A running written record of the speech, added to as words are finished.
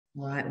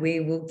All right,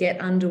 we will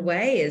get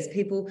underway as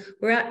people.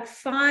 We're at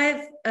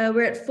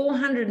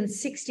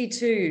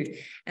 462,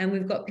 and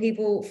we've got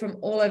people from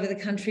all over the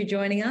country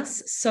joining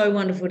us. So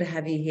wonderful to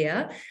have you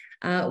here.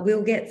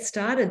 We'll get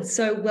started.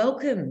 So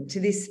welcome to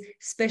this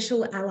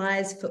special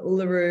Allies for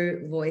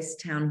Uluru Voice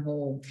Town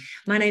Hall.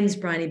 My name is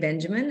Bryony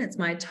Benjamin. It's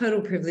my total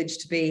privilege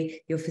to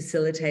be your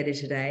facilitator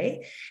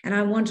today. And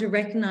I want to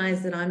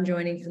recognise that I'm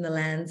joining from the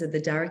lands of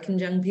the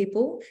Darrakanjung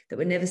people that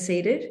were never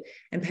ceded,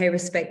 and pay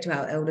respect to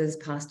our elders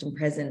past and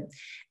present.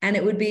 And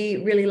it would be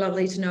really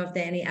lovely to know if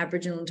there are any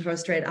Aboriginal and Torres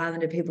Strait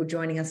Islander people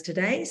joining us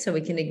today, so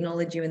we can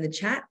acknowledge you in the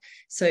chat.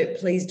 So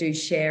please do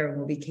share, and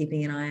we'll be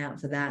keeping an eye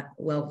out for that.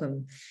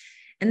 Welcome.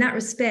 And that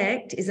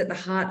respect is at the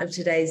heart of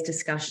today's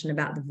discussion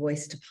about the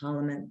voice to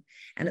Parliament.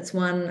 And it's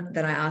one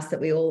that I ask that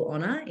we all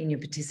honour in your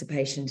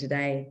participation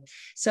today.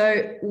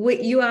 So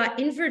you are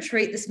in for a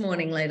treat this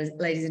morning,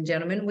 ladies and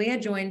gentlemen. We are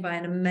joined by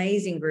an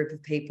amazing group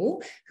of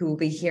people who we'll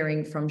be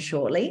hearing from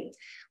shortly.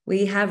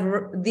 We have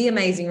the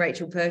amazing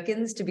Rachel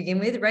Perkins to begin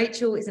with.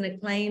 Rachel is an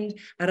acclaimed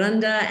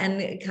Arrernte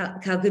and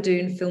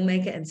Kalkadoon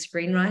filmmaker and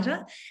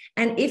screenwriter.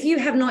 And if you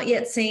have not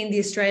yet seen the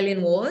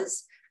Australian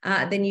Wars,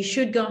 then you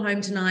should go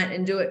home tonight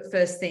and do it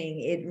first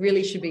thing. It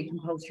really should be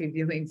compulsory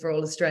viewing for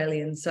all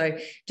Australians. So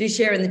do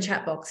share in the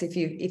chat box if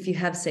you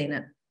have seen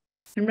it.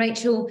 And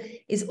Rachel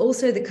is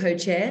also the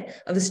co-chair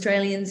of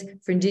Australians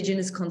for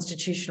Indigenous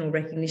Constitutional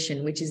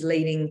Recognition, which is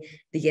leading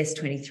the Yes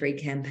 23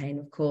 campaign,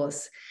 of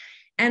course.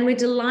 And we're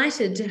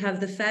delighted to have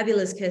the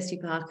fabulous Kirstie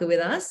Parker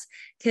with us.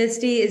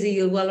 Kirstie is a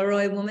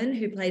Uluru woman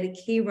who played a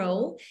key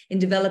role in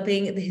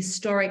developing the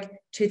historic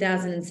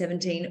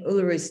 2017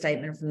 Uluru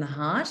Statement from the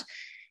Heart.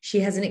 She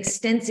has an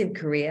extensive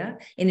career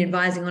in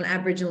advising on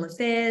Aboriginal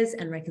affairs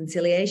and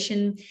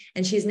reconciliation,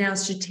 and she is now a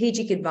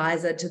strategic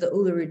advisor to the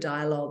Uluru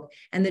Dialogue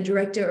and the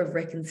Director of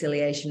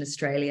Reconciliation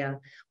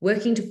Australia,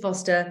 working to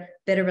foster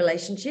better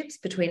relationships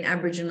between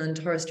Aboriginal and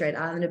Torres Strait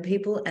Islander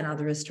people and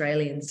other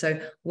Australians. So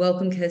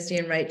welcome, Kirstie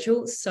and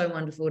Rachel. So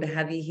wonderful to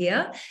have you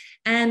here.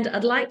 And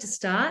I'd like to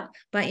start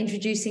by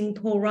introducing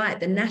Paul Wright,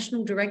 the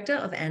National Director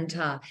of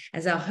ANTAR,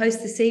 as our host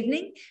this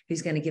evening,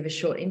 who's going to give a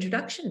short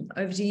introduction.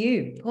 Over to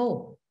you,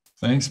 Paul.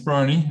 Thanks,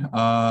 Bryony.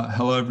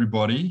 Hello,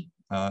 everybody.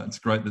 It's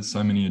great that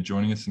so many are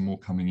joining us and more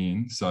coming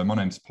in. So my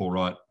name's Paul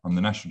Wright. I'm the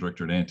National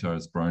Director at ANTAR,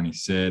 as Bryony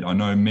said. I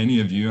know many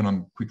of you, and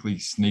I'm quickly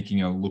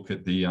sneaking a look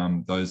at the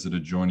those that are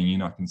joining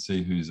in. I can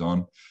see who's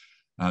on.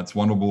 It's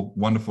wonderful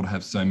to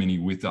have so many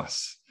with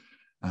us.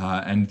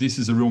 And this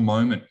is a real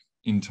moment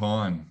in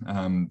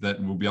time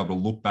that we'll be able to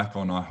look back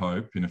on, I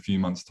hope, in a few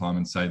months' time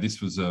and say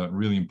this was a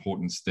really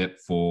important step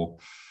for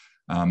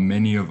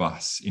many of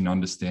us in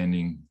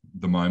understanding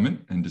the moment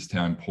and just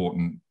how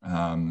important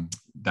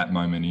that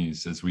moment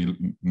is as we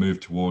move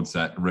towards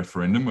that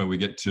referendum where we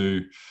get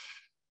to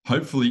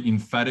hopefully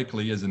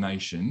emphatically as a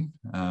nation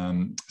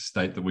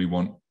state that we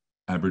want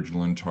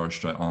Aboriginal and Torres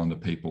Strait Islander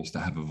peoples to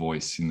have a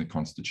voice in the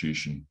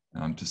Constitution,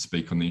 to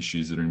speak on the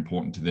issues that are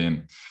important to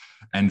them,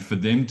 and for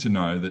them to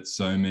know that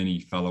so many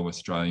fellow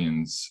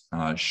Australians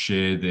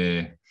share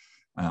their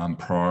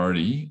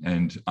priority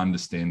and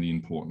understand the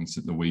importance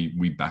that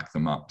we back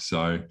them up.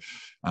 So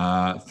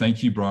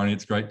thank you, Bryony.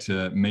 It's great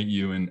to meet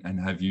you and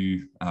have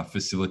you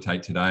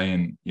facilitate today.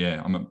 And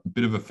yeah, I'm a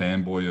bit of a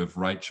fanboy of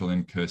Rachel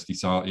and Kirstie.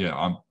 So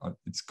yeah,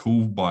 it's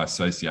cool by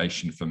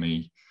association for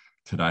me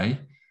today,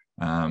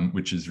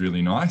 which is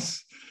really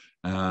nice.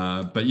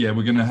 But yeah,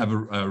 we're going to have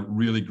a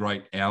really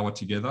great hour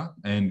together,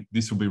 and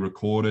this will be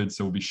recorded.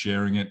 So we'll be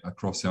sharing it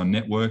across our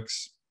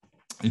networks.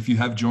 If you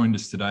have joined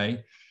us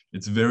today,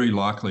 it's very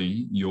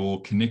likely you're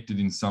connected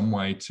in some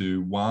way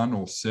to one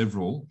or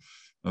several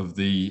of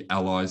the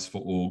Allies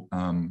for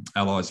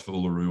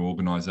Uluru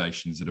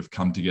organisations that have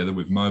come together.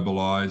 We've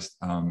mobilised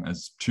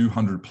as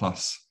 200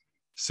 plus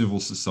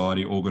civil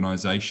society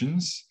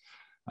organisations.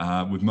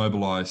 We've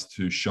mobilised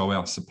to show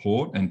our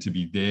support and to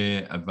be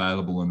there,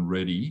 available and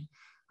ready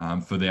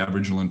for the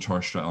Aboriginal and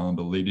Torres Strait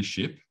Islander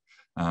leadership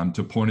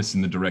to point us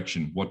in the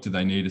direction. What do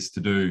they need us to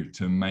do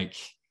to make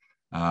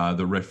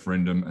the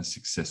referendum a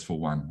successful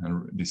one,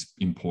 and this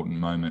important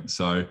moment?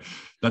 So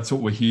that's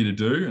what we're here to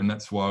do, and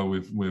that's why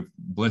we're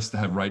blessed to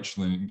have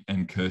Rachel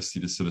and Kirstie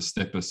to sort of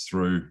step us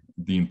through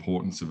the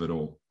importance of it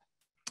all.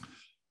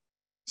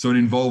 So it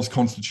involves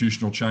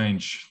constitutional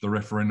change. The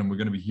referendum, we're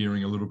going to be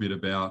hearing a little bit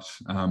about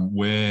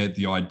where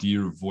the idea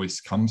of voice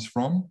comes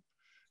from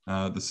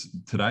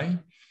today.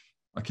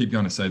 I keep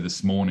going to say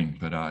this morning,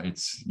 but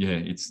it's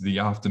the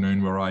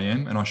afternoon where I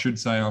am. And I should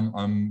say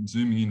I'm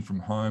zooming in from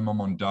home.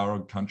 I'm on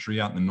Darug country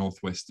out in the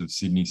northwest of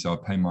Sydney, so I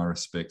pay my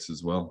respects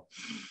as well.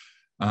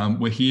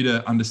 We're here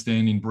to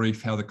understand in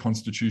brief how the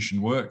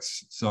Constitution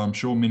works. So I'm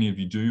sure many of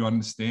you do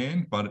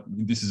understand, but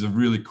this is a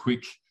really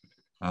quick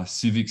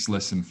civics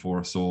lesson for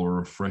us all, a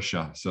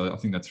refresher. So I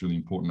think that's really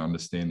important to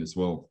understand as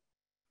well.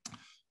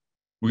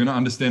 We're going to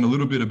understand a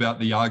little bit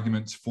about the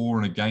arguments for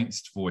and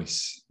against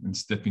voice and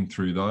stepping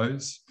through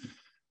those.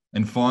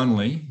 And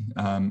finally,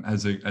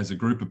 as a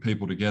group of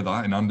people together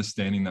and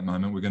understanding that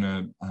moment, we're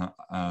going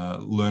to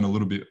learn a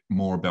little bit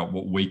more about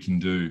what we can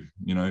do,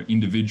 you know,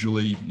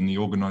 individually in the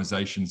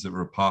organisations that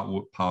we're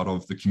part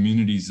of, the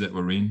communities that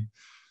we're in,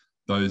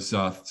 those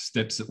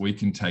steps that we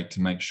can take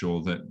to make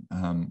sure that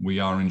we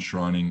are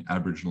enshrining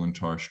Aboriginal and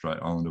Torres Strait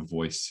Islander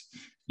voice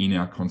in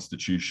our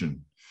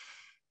constitution.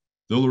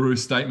 The Uluru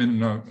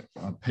Statement,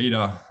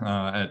 Peter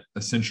at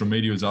Essential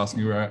Media was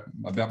asking me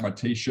about my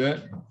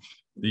T-shirt.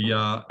 The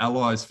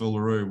Allies for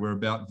Uluru, we're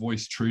about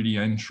voice, treaty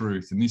and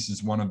truth. And this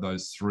is one of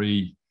those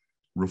 3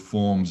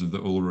 reforms of the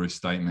Uluru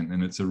Statement.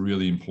 And it's a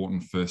really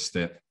important first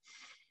step.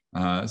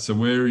 So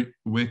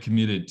we're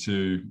committed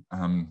to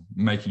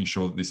making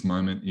sure that this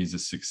moment is a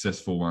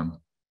successful one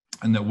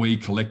and that we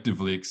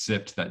collectively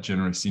accept that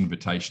generous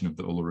invitation of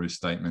the Uluru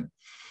Statement.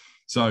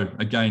 So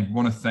again,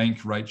 want to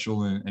thank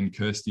Rachel and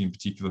Kirstie in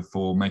particular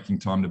for making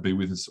time to be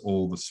with us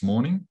all this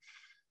morning.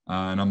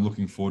 And I'm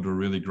looking forward to a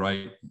really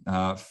great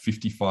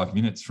 55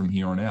 minutes from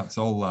here on out.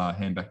 So I'll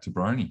hand back to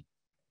Bronnie.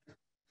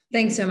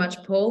 Thanks so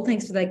much, Paul.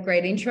 Thanks for that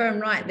great intro. I'm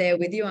right there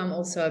with you. I'm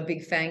also a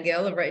big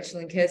fangirl of Rachel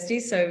and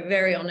Kirstie, so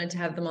very honoured to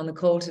have them on the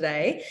call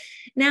today.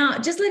 Now,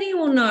 just letting you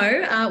all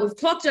know, we've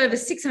clocked over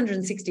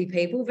 660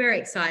 people, very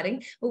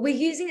exciting, but we're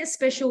using a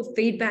special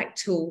feedback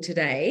tool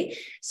today.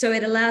 So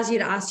it allows you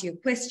to ask your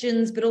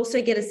questions, but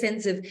also get a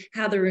sense of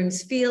how the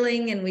room's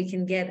feeling, and we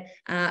can get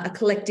a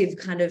collective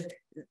kind of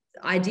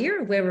idea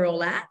of where we're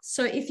all at.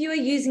 So if you are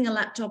using a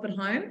laptop at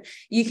home,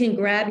 you can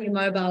grab your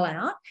mobile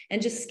out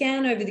and just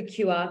scan over the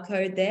QR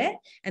code there,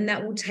 and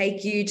that will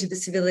take you to the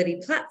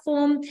Civility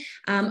platform.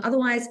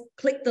 Otherwise,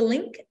 click the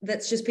link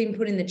that's just been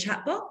put in the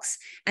chat box,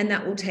 and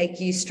that will take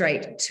you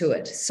straight to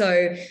it.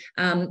 So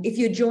if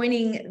you're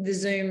joining the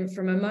Zoom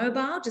from a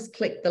mobile, just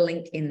click the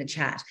link in the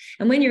chat.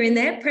 And when you're in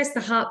there, press the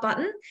heart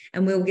button,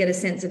 and we'll get a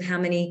sense of how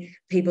many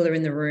people are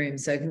in the room.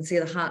 So you can see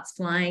the hearts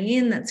flying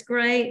in. That's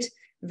great.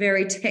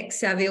 Very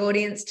tech-savvy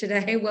audience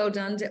today. Well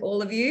done to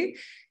all of you.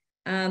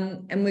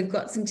 And we've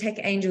got some tech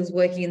angels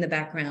working in the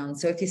background.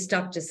 So if you're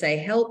stuck, just say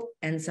help,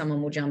 and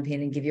someone will jump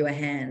in and give you a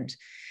hand.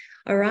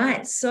 All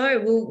right, so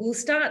we'll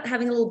start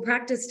having a little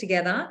practice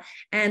together.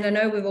 And I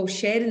know we've all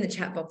shared in the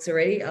chat box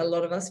already, a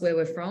lot of us, where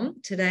we're from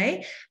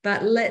today.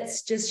 But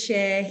let's just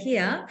share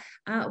here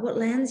what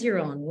lands you're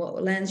on,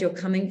 what lands you're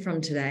coming from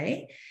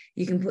today.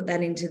 You can put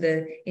that into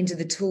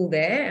the tool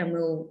there, and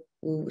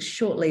we'll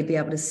shortly be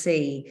able to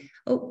see.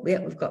 Oh, yeah,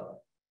 we've got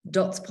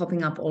dots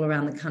popping up all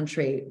around the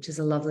country, which is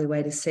a lovely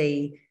way to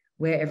see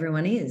where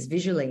everyone is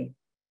visually.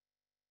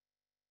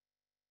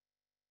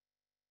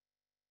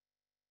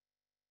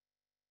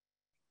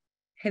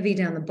 Heavy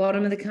down the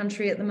bottom of the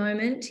country at the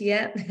moment.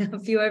 Yeah, a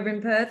few over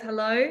in Perth.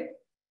 Hello.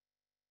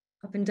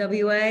 Up in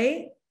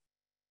WA.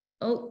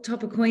 Oh,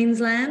 top of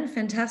Queensland.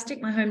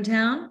 Fantastic. My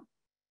hometown,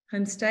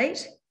 home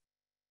state.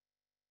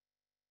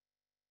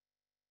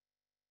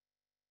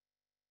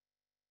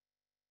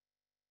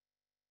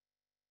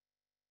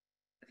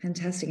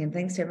 Fantastic. And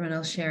thanks to everyone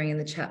else sharing in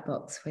the chat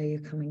box where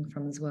you're coming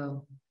from as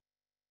well.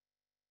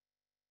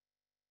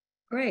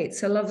 Great.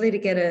 So lovely to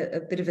get a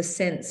bit of a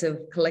sense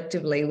of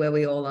collectively where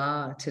we all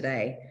are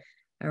today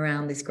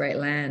around this great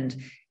land.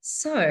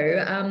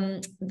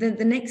 So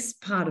the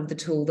next part of the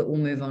tool that we'll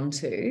move on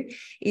to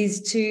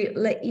is to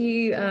let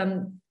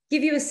you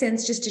give you a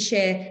sense just to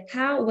share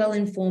how well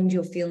informed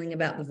you're feeling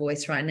about the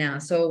voice right now.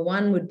 So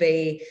one would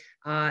be,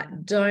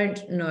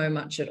 don't know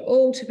much at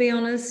all, to be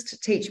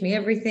honest, teach me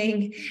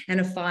everything. And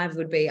a 5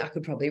 would be, I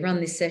could probably run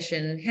this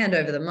session, hand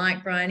over the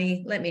mic,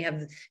 Bryony, let me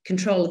have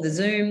control of the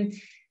Zoom.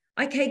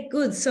 Okay,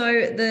 good. So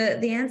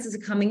the answers are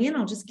coming in.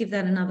 I'll just give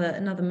that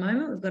another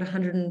moment. We've got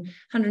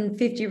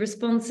 150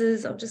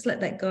 responses. I'll just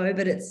let that go,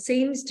 but it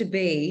seems to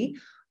be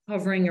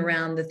hovering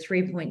around the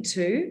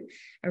 3.2,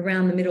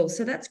 around the middle.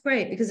 So that's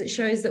great because it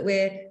shows that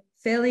we're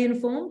fairly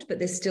informed, but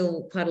there's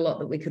still quite a lot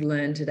that we could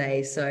learn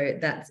today. So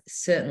that's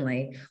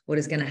certainly what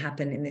is going to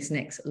happen in this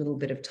next little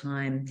bit of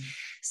time.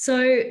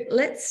 So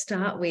let's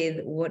start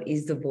with what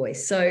is the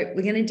voice. So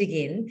we're going to dig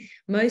in.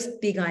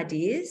 Most big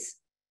ideas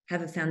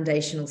have a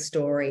foundational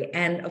story.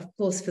 And of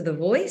course, for the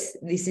voice,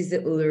 this is the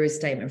Uluru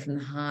Statement from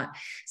the heart.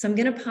 So I'm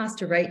going to pass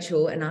to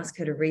Rachel and ask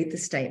her to read the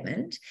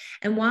statement.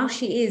 And while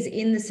she is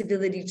in the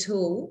civility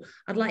tool,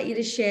 I'd like you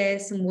to share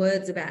some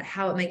words about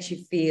how it makes you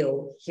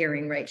feel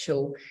hearing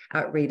Rachel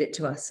read it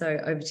to us. So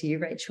over to you,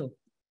 Rachel.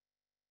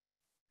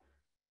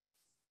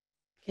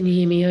 Can you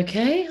hear me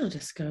okay? I'll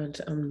just go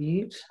into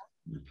unmute.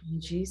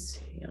 Apologies.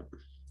 Yep.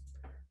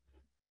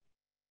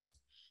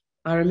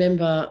 I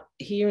remember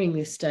hearing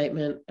this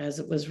statement as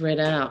it was read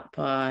out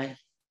by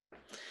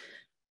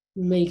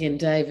Megan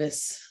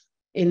Davis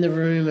in the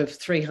room of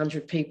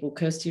 300 people.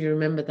 Kirstie, you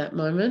remember that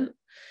moment?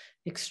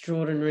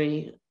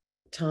 Extraordinary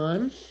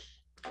time.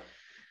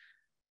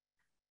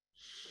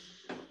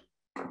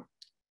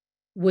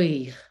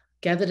 We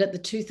gathered at the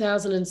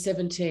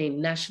 2017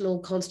 National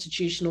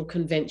Constitutional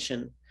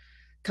Convention,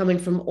 coming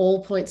from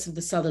all points of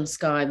the southern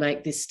sky,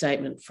 make this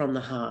statement from the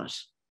heart.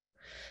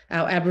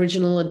 Our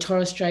Aboriginal and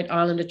Torres Strait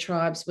Islander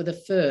tribes were the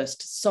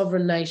first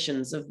sovereign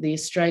nations of the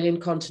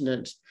Australian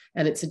continent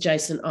and its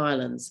adjacent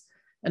islands,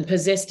 and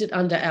possessed it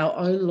under our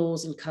own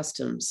laws and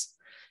customs.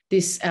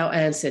 This our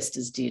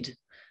ancestors did,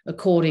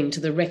 according to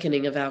the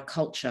reckoning of our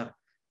culture,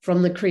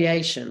 from the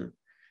creation,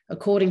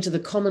 according to the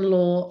common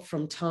law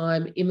from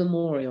time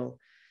immemorial,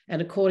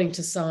 and according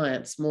to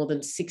science more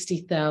than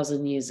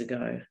 60,000 years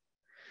ago.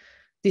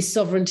 This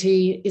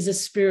sovereignty is a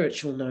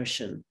spiritual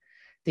notion,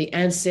 the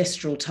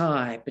ancestral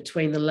tie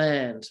between the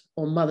land,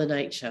 or Mother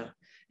Nature,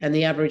 and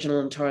the Aboriginal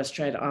and Torres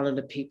Strait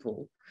Islander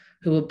people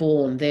who were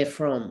born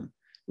therefrom,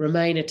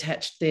 remain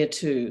attached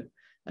thereto,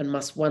 and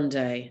must one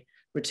day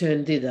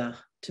return thither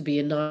to be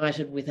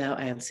united with our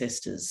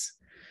ancestors.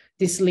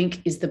 This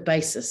link is the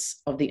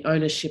basis of the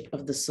ownership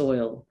of the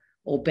soil,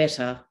 or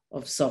better,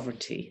 of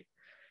sovereignty.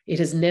 It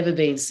has never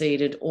been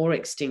ceded or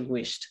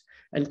extinguished,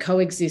 and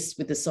coexists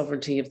with the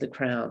sovereignty of the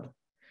Crown.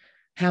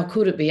 How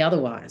could it be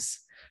otherwise,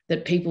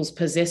 that peoples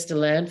possessed a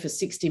land for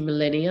 60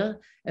 millennia,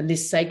 and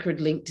this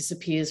sacred link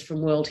disappears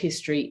from world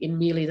history in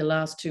merely the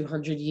last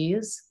 200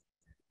 years?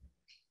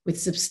 With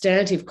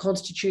substantive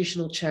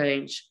constitutional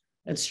change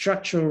and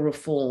structural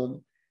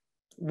reform,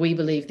 we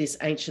believe this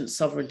ancient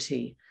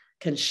sovereignty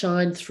can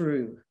shine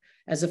through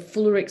as a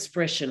fuller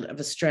expression of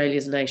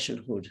Australia's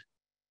nationhood.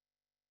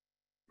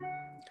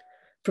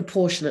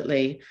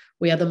 Proportionately,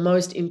 we are the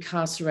most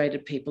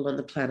incarcerated people on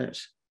the planet.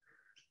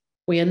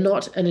 We are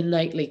not an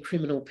innately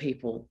criminal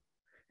people.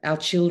 Our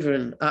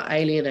children are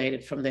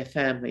alienated from their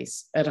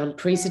families at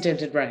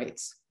unprecedented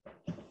rates.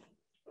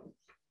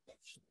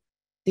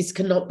 This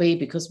cannot be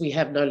because we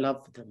have no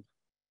love for them.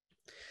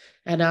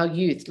 And our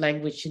youth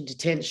languish in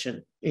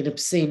detention in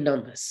obscene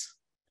numbers.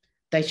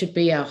 They should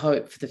be our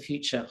hope for the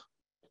future.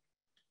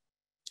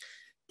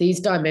 These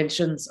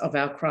dimensions of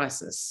our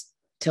crisis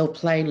tell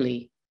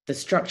plainly the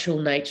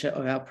structural nature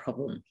of our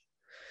problem.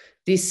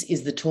 This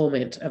is the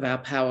torment of our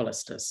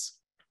powerlessness.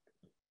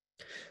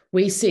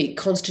 We seek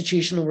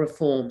constitutional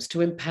reforms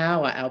to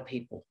empower our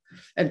people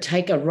and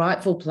take a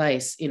rightful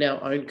place in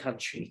our own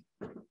country.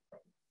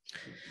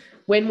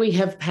 When we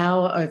have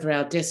power over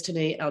our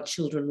destiny, our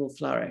children will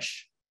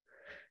flourish.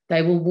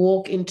 They will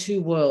walk in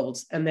two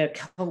worlds, and their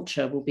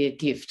culture will be a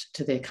gift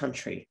to their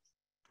country.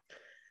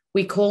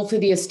 We call for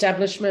the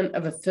establishment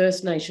of a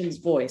First Nations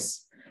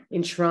voice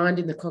enshrined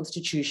in the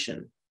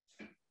Constitution.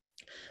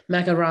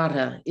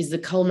 Makarrata is the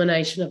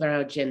culmination of our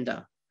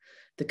agenda,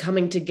 the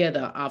coming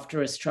together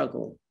after a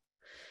struggle.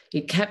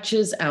 It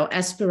captures our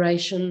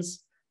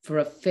aspirations for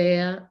a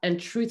fair and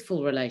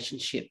truthful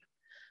relationship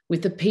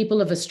with the people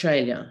of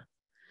Australia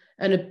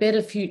and a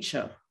better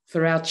future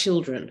for our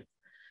children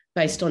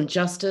based on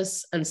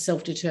justice and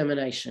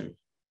self-determination.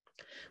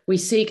 We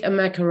seek a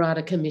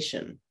Makarrata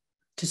Commission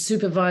to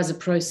supervise a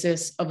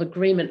process of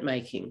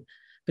agreement-making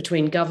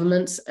between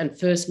governments and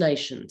First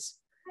Nations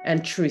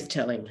and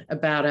truth-telling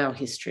about our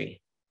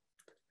history.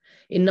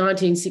 In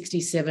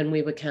 1967,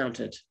 we were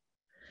counted.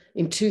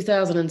 In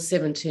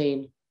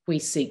 2017, we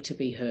seek to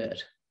be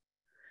heard.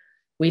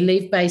 We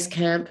leave base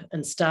camp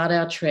and start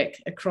our trek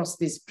across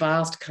this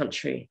vast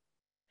country.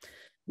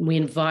 We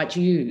invite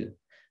you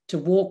to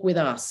walk with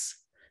us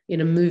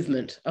in a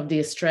movement of the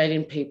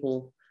Australian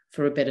people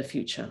for a better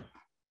future.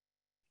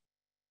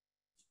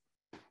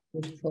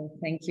 Beautiful.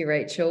 Thank you,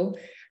 Rachel.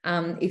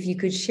 If you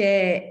could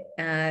share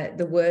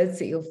the words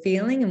that you're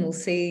feeling, and we'll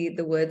see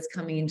the words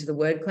coming into the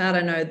word cloud.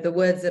 I know the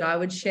words that I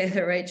would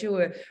share, Rachel,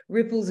 were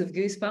ripples of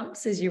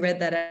goosebumps as you read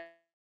that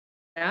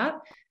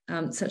out.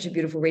 Such a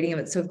beautiful reading of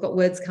it. So we've got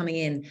words coming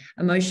in.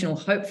 Emotional,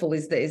 hopeful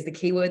is the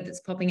key word that's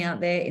popping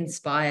out there.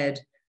 Inspired,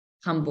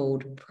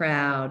 humbled,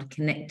 proud,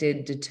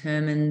 connected,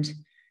 determined,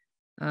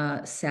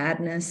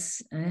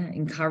 sadness,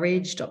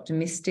 encouraged,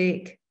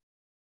 optimistic,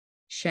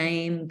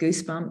 shame,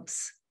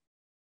 goosebumps.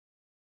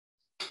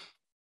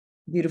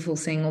 Beautiful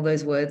seeing all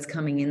those words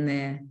coming in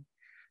there.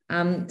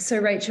 So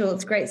Rachel,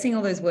 it's great seeing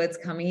all those words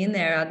coming in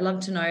there. I'd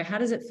love to know, how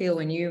does it feel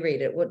when you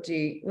read it? What do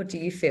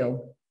you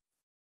feel?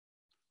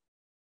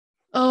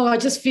 Oh, I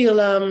just feel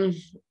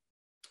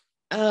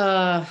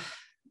I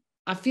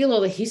feel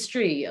all the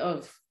history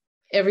of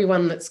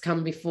everyone that's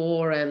come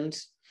before, and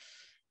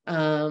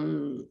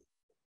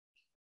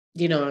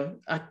you know,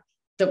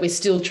 that we're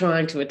still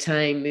trying to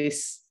attain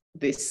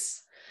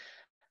this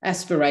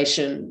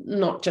aspiration,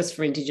 not just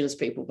for Indigenous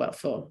people, but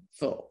for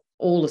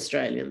all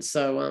Australians.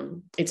 So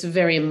it's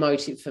very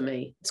emotive for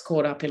me. It's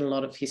caught up in a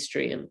lot of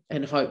history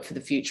and hope for the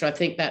future. I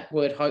think that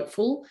word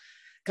hopeful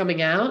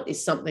coming out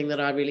is something that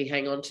I really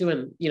hang on to.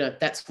 And, you know,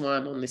 that's why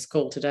I'm on this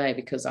call today,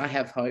 because I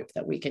have hope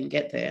that we can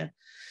get there.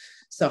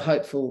 So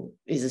hopeful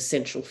is a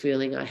central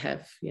feeling I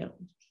have. Yeah.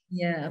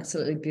 Yeah,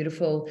 absolutely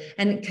beautiful.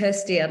 And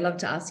Kirstie, I'd love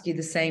to ask you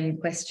the same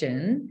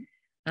question.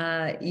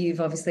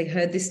 You've obviously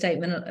heard this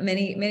statement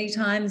many, many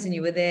times, and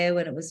you were there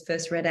when it was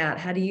first read out.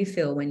 How do you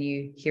feel when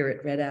you hear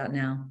it read out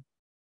now?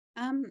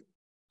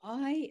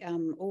 I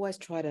always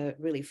try to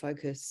really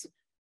focus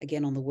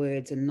again on the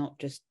words and not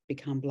just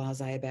become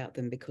blasé about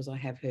them, because I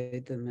have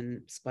heard them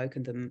and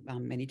spoken them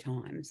many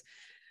times.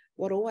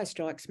 What always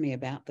strikes me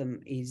about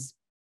them is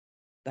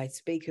they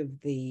speak of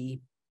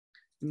the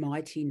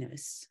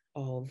mightiness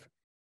of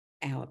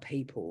our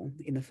people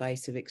in the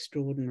face of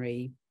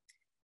extraordinary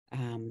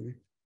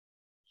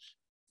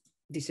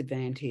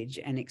disadvantage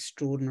and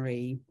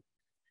extraordinary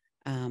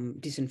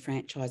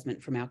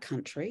disenfranchisement from our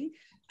country.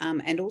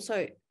 And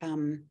also, I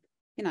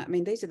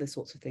mean, these are the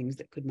sorts of things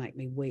that could make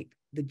me weep,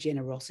 the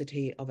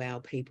generosity of our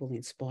people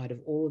in spite of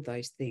all of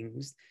those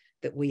things,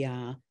 that we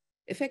are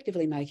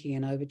effectively making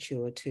an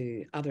overture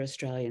to other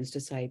Australians to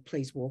say,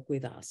 please walk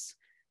with us,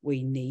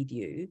 we need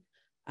you,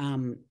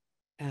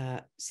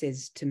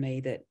 says to me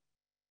that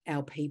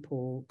our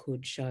people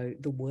could show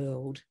the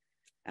world,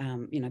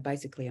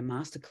 basically a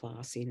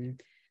masterclass in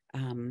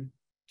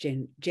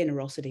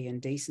generosity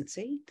and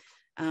decency.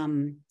 I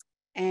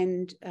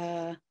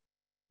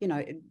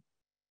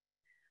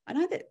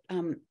know that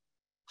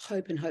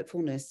hope and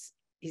hopefulness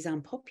is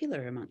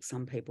unpopular amongst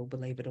some people,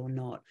 believe it or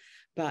not,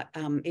 but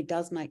it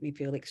does make me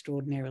feel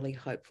extraordinarily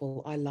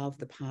hopeful. I love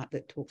the part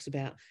that talks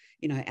about,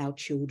 our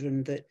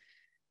children, that,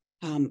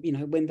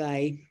 when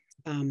they,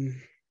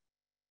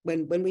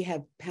 when we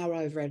have power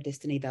over our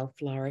destiny, they'll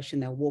flourish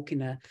and they'll walk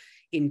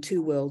in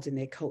two worlds, and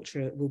their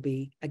culture will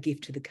be a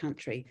gift to the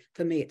country.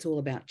 For me, it's all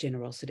about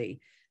generosity.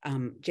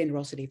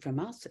 Generosity from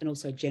us, and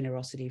also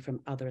generosity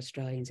from other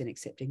Australians in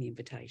accepting the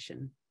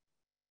invitation.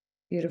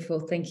 Beautiful.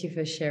 Thank you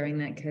for sharing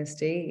that,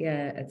 Kirstie.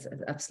 Yeah, it's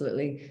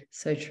absolutely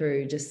so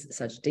true. Just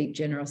such deep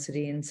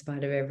generosity in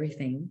spite of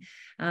everything.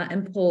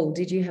 And Paul,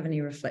 did you have any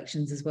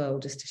reflections as well,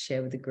 just to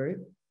share with the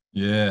group?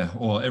 Yeah,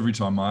 well, every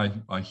time I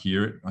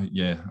hear it, I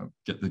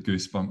get the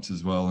goosebumps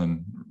as well.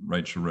 And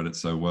Rachel read it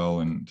so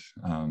well. And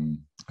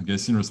I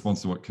guess in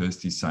response to what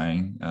Kirstie's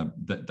saying,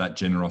 that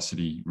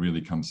generosity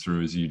really comes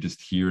through as you just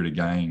hear it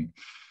again.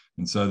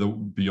 And so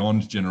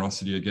beyond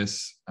generosity, I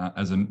guess,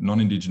 as a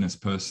non-Indigenous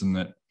person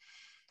that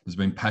has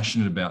been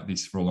passionate about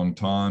this for a long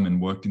time and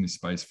worked in this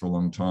space for a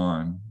long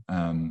time,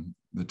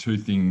 the two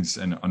things,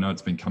 and I know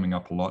it's been coming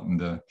up a lot in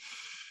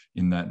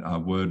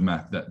that word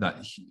map,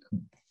 that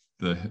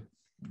the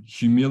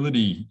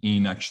humility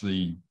in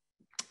actually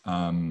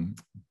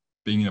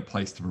being in a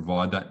place to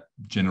provide that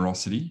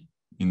generosity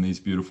in these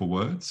beautiful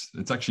words.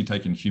 It's actually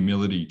taken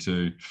humility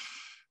to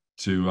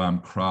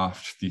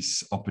craft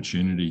this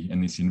opportunity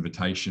and this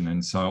invitation.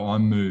 And so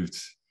I'm moved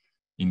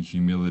in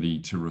humility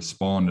to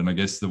respond. And I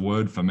guess the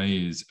word for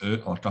me is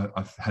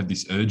I've had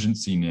this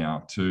urgency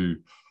now to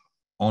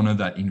honor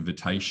that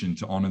invitation,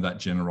 to honor that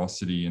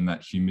generosity and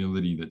that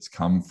humility that's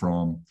come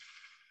from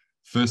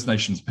First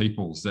Nations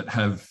peoples that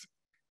have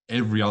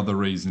every other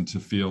reason to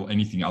feel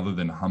anything other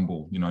than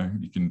humble.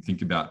 You can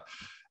think about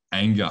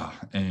anger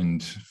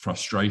and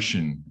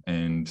frustration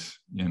and,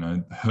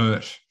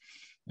 hurt.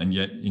 And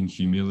yet in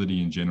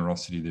humility and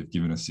generosity, they've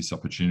given us this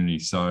opportunity.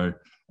 So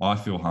I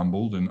feel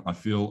humbled, and I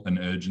feel an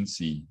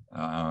urgency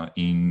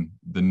in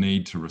the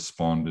need to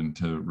respond and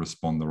to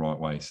respond the right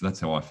way. So that's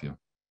how I feel.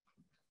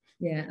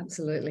 Yeah,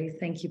 absolutely.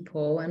 Thank you,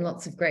 Paul. And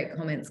lots of great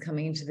comments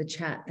coming into the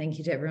chat. Thank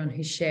you to everyone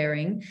who's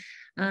sharing.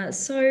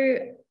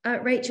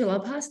 Rachel, I'll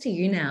pass to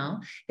you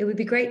now. It would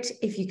be great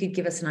if you could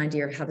give us an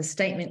idea of how the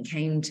statement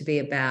came to be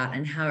about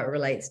and how it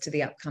relates to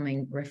the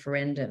upcoming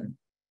referendum.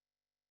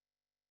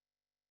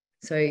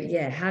 So,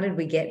 yeah, how did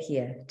we get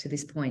here to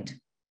this point?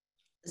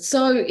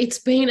 So it's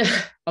been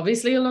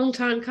obviously a long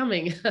time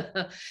coming.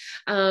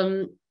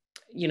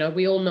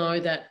 We all know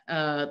that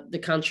the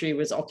country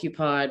was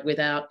occupied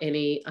without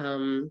any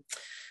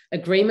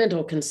agreement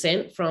or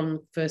consent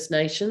from First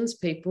Nations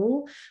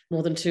people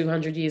more than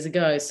 200 years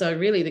ago. So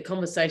really the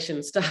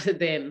conversation started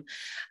then,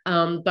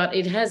 but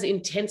it has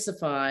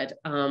intensified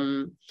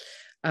in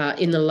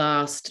the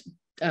last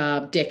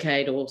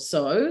decade or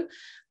so.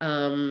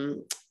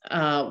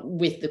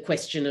 With the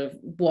question of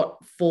what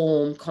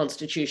form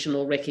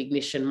constitutional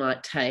recognition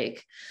might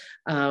take.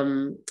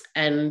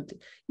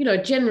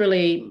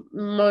 Generally,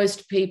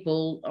 most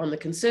people on the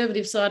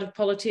conservative side of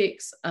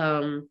politics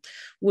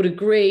would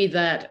agree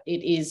that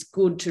it is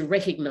good to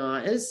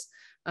recognise,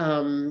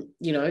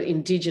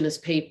 Indigenous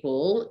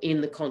people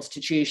in the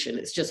Constitution.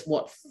 It's just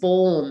what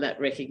form that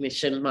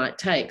recognition might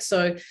take.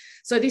 So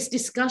this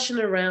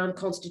discussion around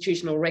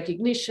constitutional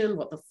recognition,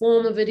 what the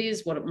form of it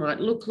is, what it might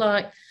look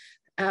like,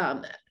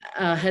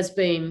 has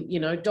been,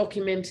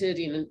 documented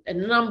in a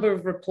number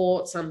of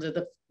reports under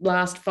the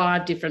last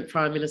 5 different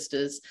prime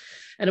ministers.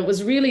 And it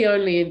was really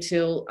only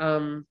until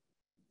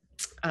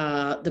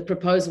the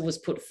proposal was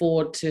put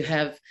forward to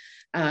have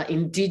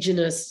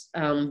Indigenous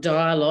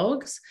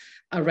dialogues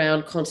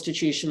around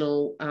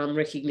constitutional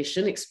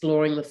recognition,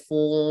 exploring the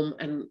form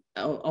and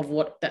of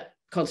what that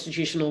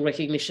constitutional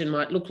recognition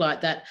might look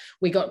like, that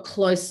we got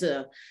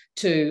closer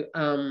to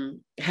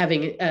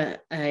having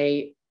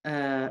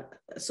a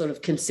sort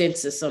of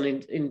consensus on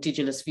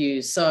Indigenous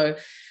views. So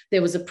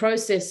there was a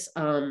process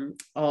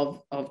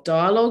of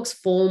dialogues,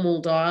 formal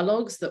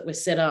dialogues that were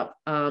set up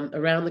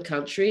around the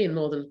country in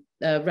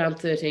around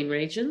 13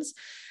 regions.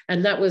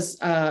 And that was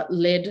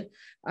led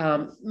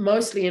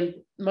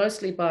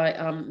mostly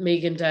by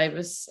Megan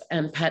Davis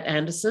and Pat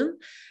Anderson.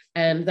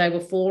 And they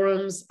were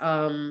forums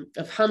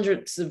of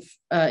hundreds of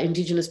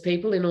Indigenous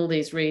people in all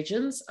these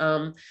regions,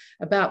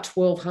 about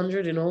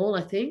 1,200 in all,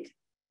 I think.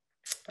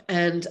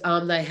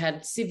 they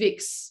had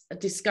civics, a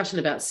discussion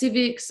about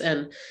civics,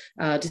 and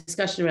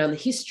discussion around the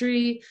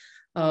history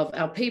of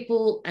our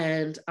people,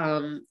 and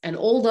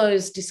all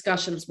those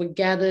discussions were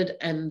gathered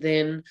and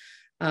then,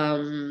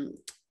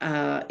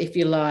 if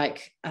you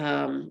like,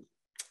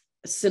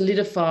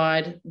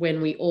 solidified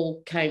when we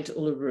all came to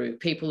Uluru.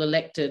 People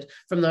elected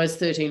from those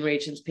 13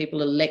 regions,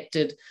 people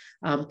elected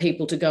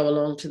people to go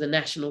along to the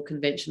National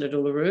Convention at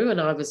Uluru,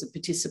 and I was a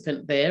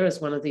participant there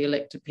as one of the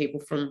elected people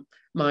from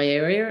my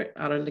area,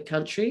 Arrernte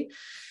country.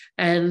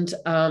 And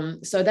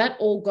so that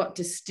all got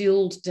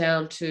distilled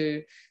down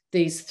to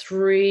these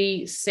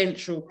three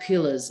central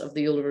pillars of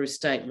the Uluru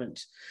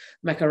Statement.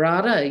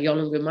 Makarata, a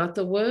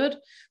Yolngu word,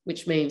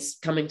 which means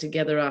coming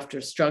together after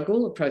a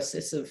struggle, a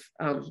process of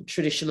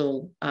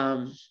traditional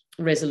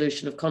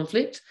resolution of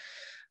conflict,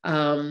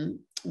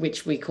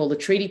 which we call the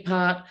treaty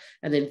part,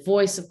 and then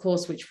voice, of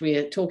course, which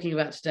we're talking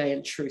about today,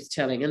 and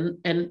truth-telling.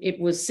 And it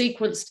was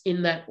sequenced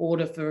in that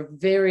order for a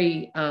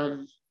very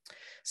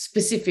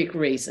specific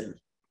reason,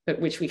 but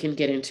which we can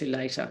get into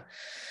later.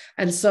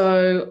 And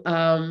so,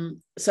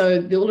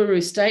 so the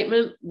Uluru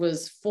Statement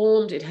was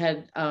formed. It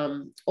had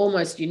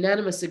almost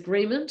unanimous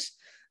agreement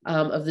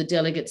of the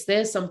delegates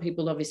there. Some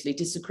people obviously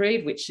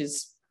disagreed, which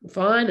is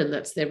fine, and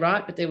that's their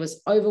right, but there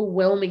was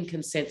overwhelming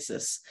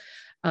consensus.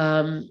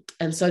 And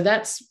so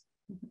that's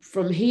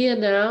from here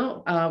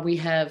now. We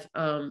have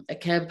a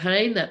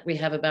campaign that we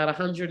have about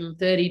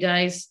 130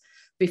 days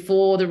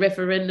before the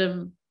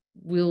referendum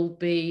will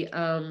be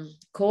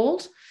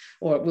called,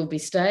 or it will be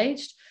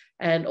staged,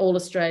 and all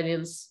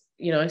Australians,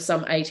 you know,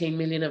 some 18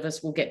 million of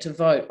us will get to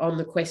vote on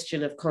the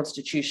question of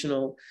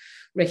constitutional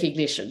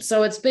recognition.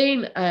 So it's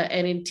been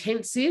an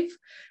intensive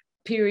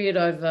period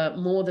over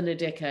more than a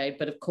decade,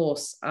 but of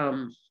course,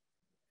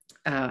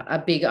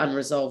 a big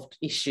unresolved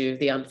issue,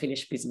 the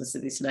unfinished business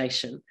of this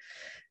nation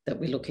that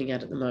we're looking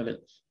at the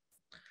moment.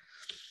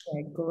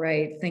 Yeah,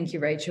 great. Thank you,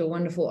 Rachel.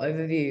 Wonderful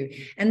overview.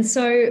 And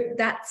so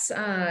that's,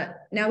 now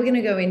we're going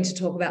to go in to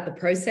talk about the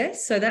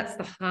process. So that's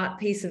the heart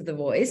piece of the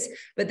voice,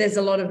 but there's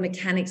a lot of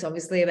mechanics,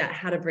 obviously, about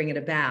how to bring it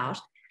about.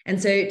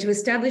 And so to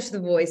establish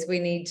the voice, we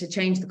need to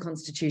change the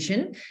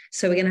constitution.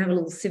 So we're going to have a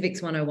little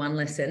Civics 101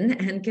 lesson.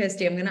 And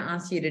Kirstie, I'm going to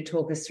ask you to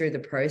talk us through the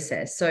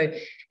process. So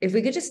if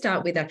we could just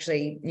start with,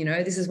 actually, you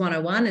know, this is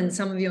 101, and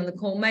some of you on the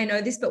call may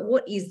know this, but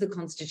what is the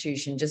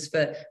constitution, just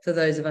for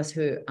those of us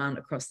who aren't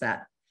across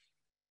that?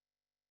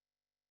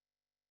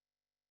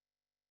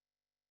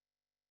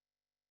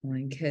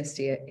 And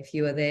Kirstie, if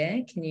you are there,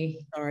 can you?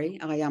 Sorry,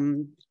 I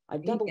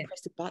double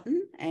pressed a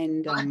button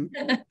and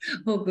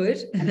all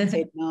good. And it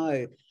said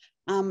no.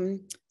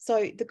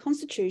 So the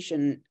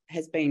Constitution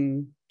has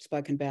been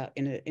spoken about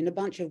in a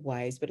bunch of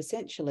ways, but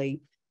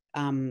essentially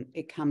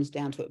it comes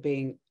down to it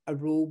being a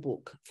rule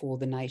book for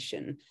the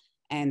nation.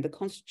 And the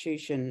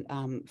Constitution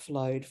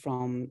flowed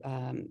from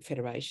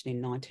Federation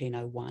in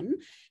 1901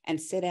 and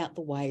set out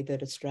the way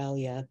that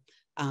Australia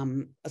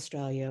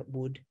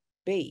would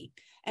be.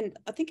 And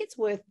I think it's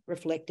worth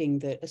reflecting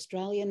that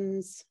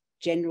Australians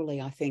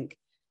generally, I think,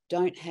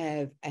 don't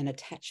have an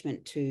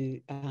attachment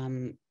to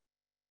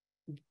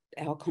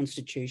our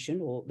constitution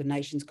or the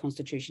nation's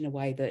constitution in a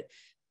way that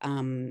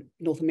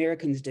North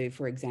Americans do.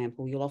 For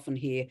example, you'll often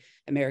hear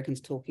Americans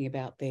talking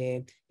about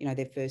their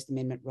First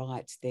Amendment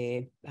rights,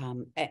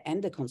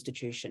 and the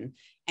Constitution.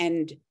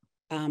 And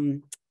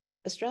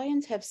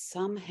Australians have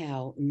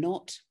somehow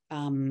not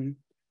taken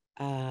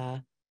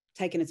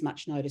as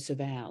much notice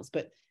of ours,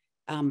 but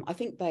I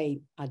think they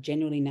are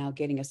generally now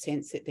getting a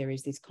sense that there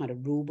is this kind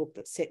of rule book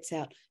that sets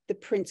out the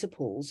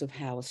principles of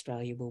how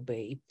Australia will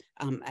be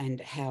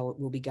and how it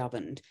will be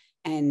governed.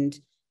 And,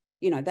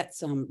 you know,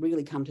 that's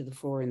really come to the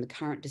fore in the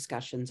current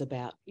discussions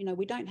about, you know,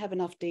 we don't have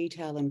enough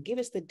detail, and give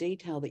us the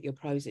detail that you're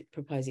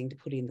proposing to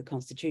put in the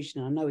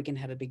Constitution. And I know we can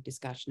have a big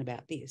discussion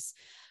about this,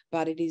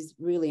 but it is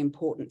really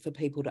important for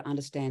people to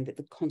understand that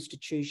the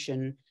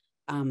Constitution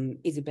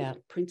is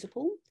about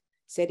principle,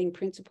 setting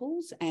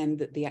principles, and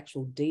that the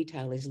actual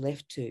detail is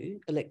left to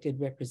elected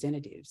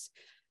representatives.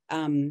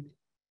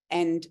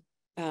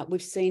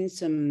 We've seen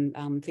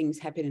some things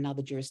happen in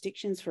other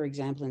jurisdictions. For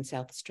example, in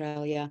South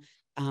Australia,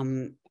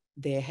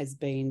 there has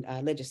been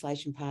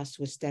legislation passed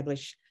to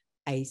establish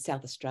a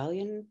South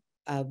Australian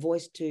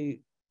voice to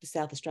the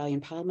South Australian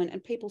Parliament.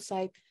 And people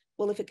say,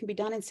 well, if it can be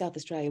done in South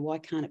Australia, why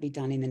can't it be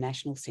done in the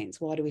national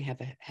sense? Why do we have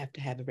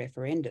to have a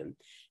referendum?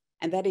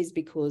 And that is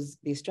because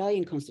the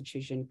Australian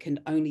Constitution can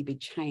only be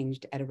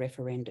changed at a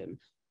referendum.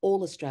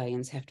 All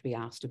Australians have to be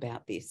asked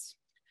about this.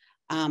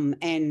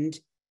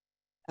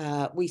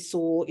 We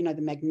saw, you know,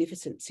 the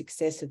magnificent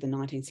success of the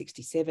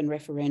 1967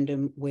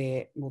 referendum,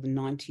 where more than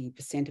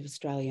 90% of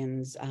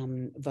Australians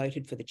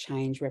voted for the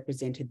change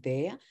represented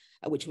there,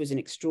 which was an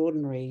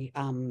extraordinary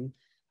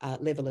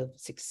level of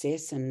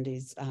success, and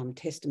is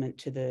testament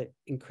to the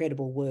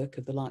incredible work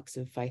of the likes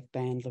of Faith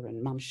Bandler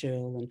and Mum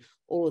Shirl and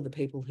all of the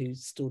people who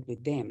stood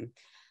with them.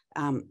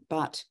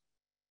 But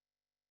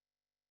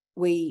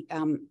we,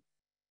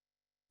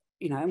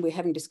 you know, and we're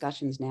having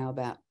discussions now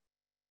about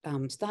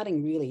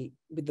starting really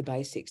with the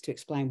basics to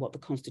explain what the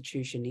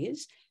Constitution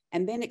is.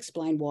 and then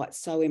explain why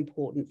it's so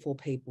important for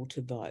people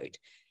to vote.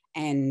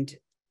 And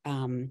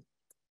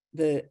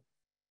the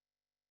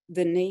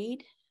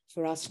need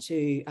for us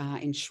to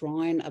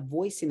enshrine a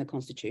voice in the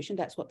Constitution,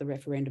 that's what the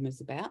referendum is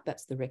about,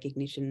 that's the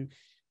recognition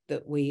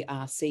that we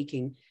are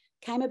seeking,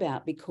 came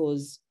about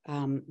because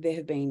there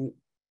have been,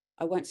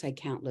 I won't say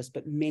countless,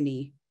 but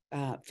many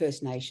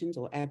First Nations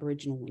or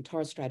Aboriginal and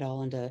Torres Strait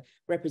Islander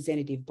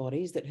representative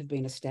bodies that have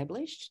been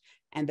established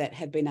and that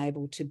have been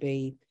able to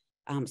be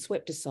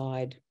swept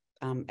aside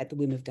at the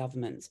whim of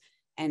governments.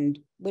 And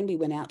when we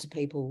went out to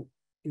people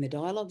in the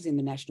dialogues in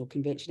the National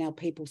Convention, our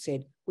people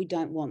said, we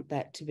don't want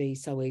that to be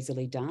so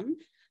easily done.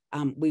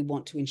 We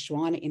want to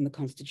enshrine it in the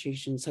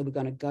Constitution, so we're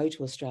going to go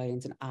to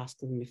Australians and ask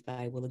them if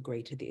they will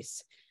agree to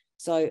this.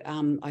 So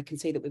I can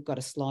see that we've got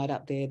a slide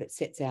up there that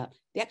sets out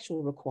the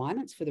actual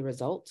requirements for the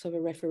results of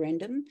a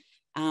referendum.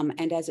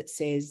 And as it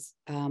says,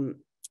 a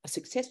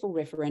successful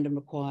referendum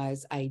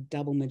requires a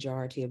double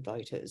majority of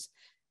voters,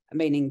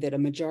 meaning that a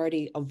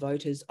majority of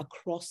voters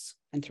across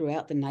and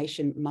throughout the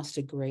nation must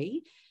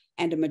agree,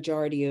 and a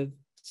majority of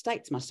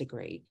states must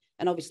agree.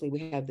 And obviously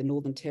we have the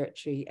Northern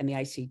Territory and the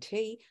ACT,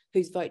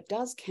 whose vote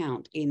does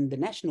count in the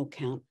national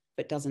count,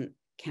 but doesn't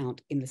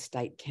count in the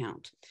state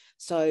count.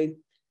 So,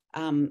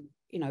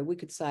 you know, we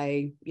could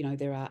say, you know,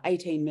 there are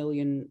 18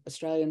 million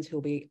Australians who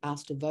will be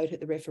asked to vote at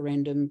the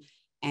referendum.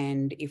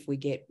 And if we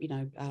get, you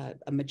know,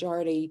 a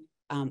majority,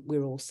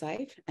 we're all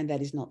safe. And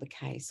that is not the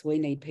case. We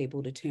need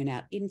people to turn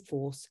out in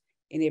force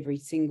in every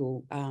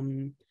single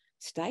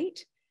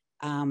state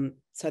so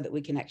that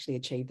we can actually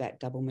achieve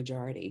that double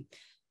majority.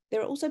 There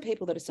are also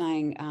people that are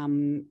saying,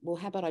 well,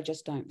 how about I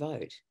just don't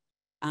vote?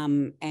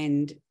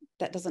 And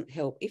that doesn't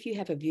help. If you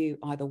have a view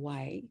either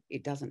way,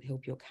 it doesn't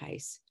help your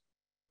case.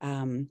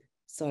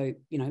 So,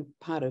 you know,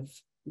 part of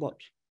what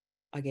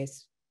I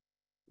guess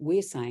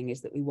we're saying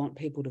is that we want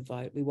people to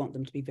vote. We want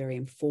them to be very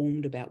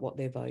informed about what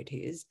their vote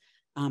is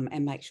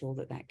and make sure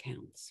that that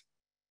counts.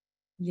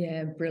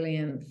 Yeah,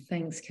 brilliant.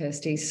 Thanks,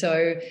 Kirstie.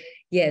 So,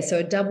 yeah, so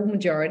a double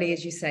majority,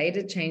 as you say,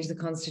 to change the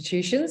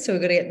Constitution. So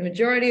we've got to get the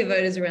majority of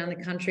voters around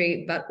the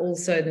country, but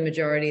also the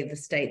majority of the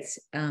states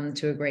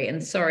to agree.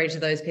 And sorry to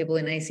those people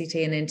in ACT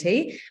and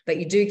NT, but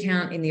you do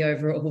count in the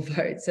overall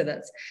vote. So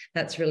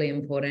that's really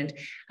important.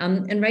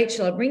 And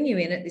Rachel, I'll bring you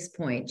in at this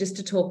point just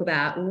to talk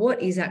about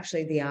what is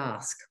actually the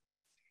ask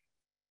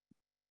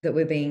that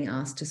we're being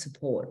asked to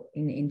support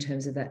in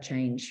terms of that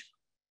change.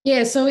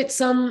 Yeah, so it's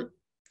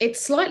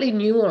slightly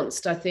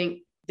nuanced, I think,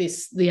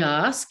 the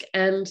ask,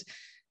 and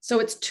so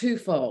it's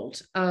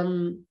twofold.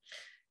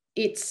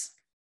 It's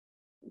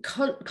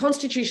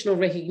constitutional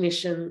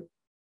recognition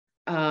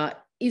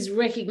is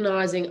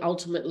recognising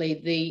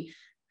ultimately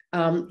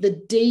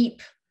the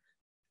deep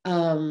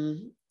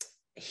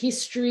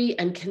history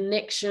and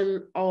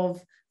connection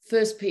of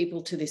First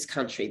people to this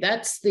country.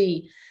 That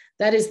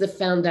is the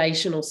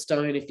foundational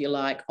stone, if you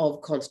like,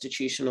 of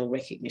constitutional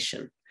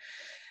recognition.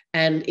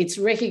 And it's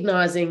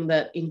recognising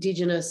that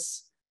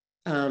Indigenous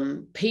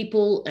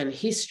people and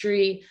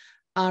history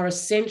are a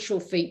central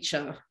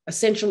feature, a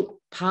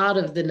central part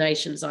of the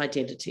nation's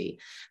identity,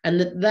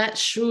 and that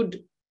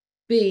should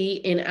be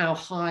in our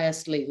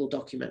highest legal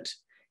document.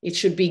 It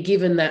should be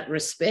given that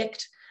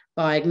respect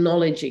by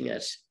acknowledging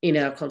it in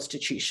our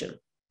Constitution.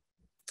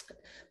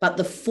 But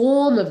the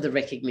form of the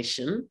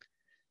recognition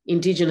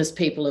Indigenous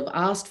people have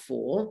asked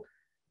for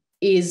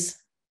is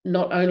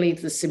not only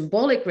the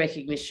symbolic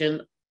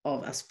recognition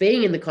of us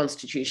being in the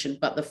Constitution,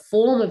 but the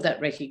form of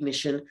that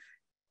recognition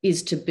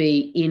is to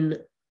be in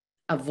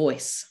a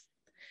voice,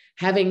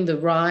 having the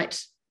right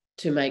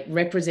to make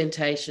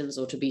representations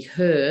or to be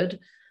heard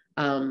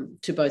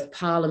to both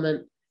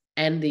Parliament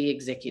and the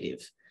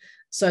executive.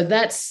 So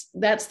that's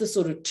the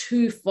sort of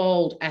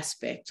twofold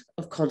aspect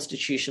of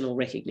constitutional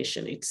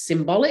recognition. It's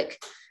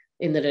symbolic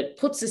in that it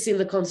puts us in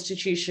the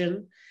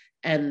Constitution,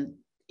 and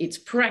it's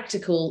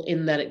practical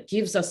in that it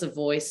gives us a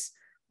voice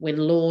when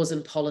laws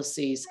and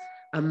policies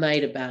are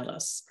made about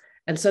us.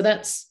 And so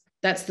that's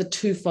the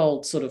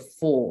twofold sort of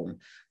form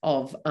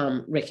of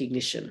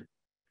recognition.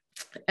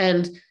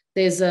 And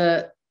there's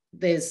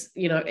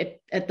you know,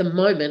 at the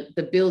moment,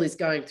 the bill is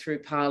going through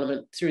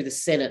Parliament, through the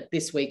Senate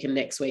this week and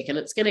next week, and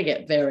it's going to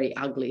get very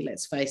ugly,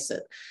 let's face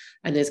it.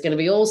 And there's going to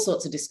be all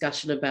sorts of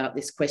discussion about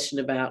this question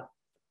about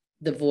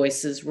the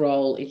voice's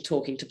role in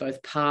talking to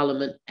both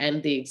Parliament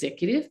and the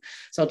executive.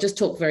 So I'll just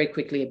talk very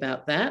quickly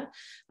about that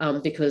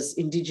because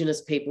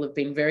Indigenous people have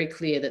been very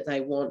clear that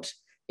they want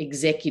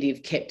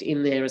executive kept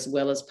in there as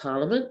well as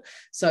Parliament.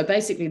 So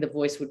basically the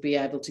voice would be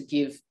able to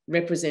give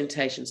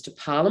representations to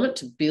Parliament,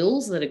 to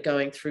bills that are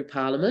going through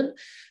Parliament,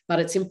 but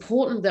it's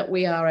important that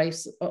we are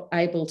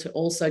able to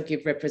also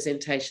give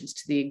representations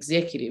to the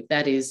executive,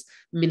 that is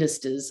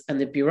ministers and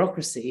the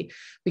bureaucracy,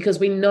 because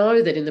we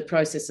know that in the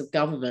process of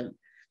government,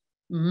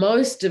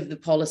 most of the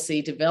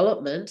policy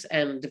development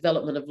and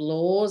development of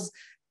laws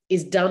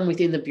is done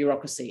within the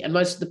bureaucracy, and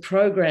most of the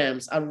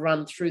programs are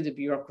run through the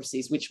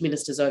bureaucracies which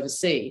ministers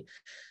oversee.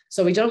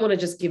 So we don't want to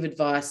just give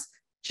advice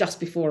just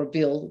before a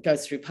bill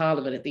goes through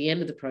Parliament at the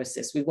end of the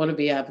process. We want to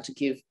be able to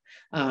give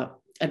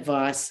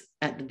advice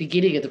at the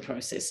beginning of the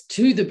process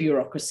to the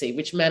bureaucracy,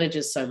 which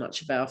manages so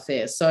much of our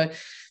affairs. So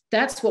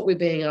that's what we're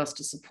being asked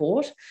to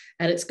support.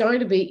 And it's going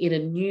to be in a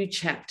new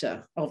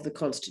chapter of the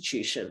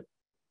Constitution,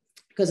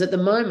 because at the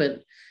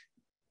moment,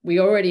 we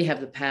already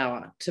have the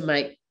power to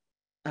make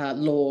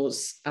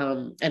laws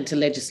and to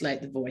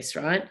legislate the voice,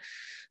 right?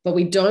 But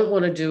we don't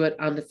want to do it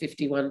under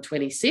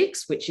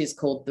 5126, which is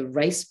called the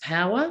race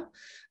power,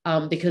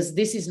 because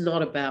this is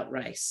not about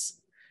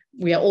race.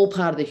 We are all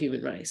part of the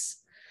human race.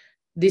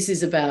 This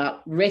is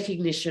about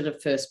recognition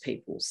of First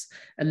Peoples.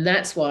 And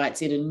that's why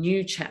it's in a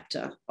new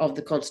chapter of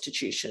the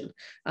Constitution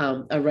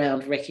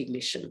around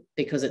recognition,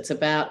 because it's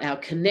about our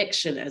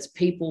connection as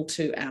people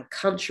to our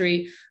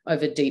country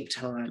over deep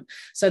time.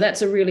 So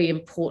that's a really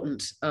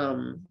important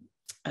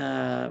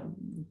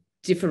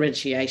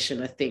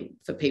differentiation, I think,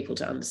 for people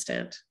to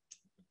understand.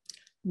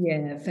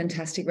 Yeah,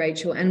 fantastic,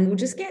 Rachel. And we'll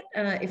just get,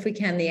 if we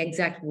can, the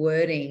exact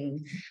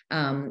wording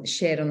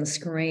shared on the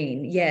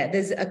screen. Yeah,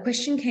 there's a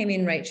question came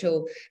in,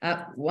 Rachel.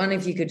 One,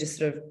 if you could just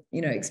sort of,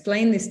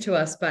 explain this to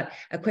us, but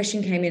a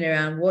question came in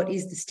around what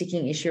is the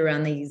sticking issue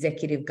around the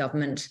executive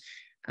government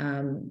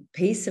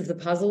piece of the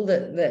puzzle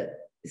that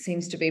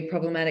seems to be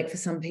problematic for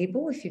some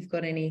people, if you've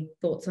got any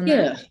thoughts on that.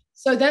 Yeah,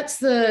 so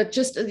that's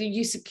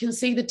you can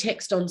see the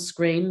text on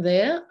screen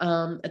there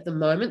at the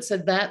moment. So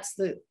that's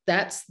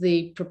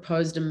the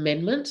proposed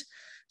amendment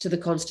to the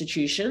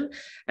Constitution.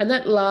 And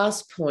that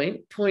last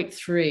point, point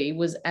 3,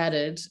 was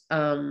added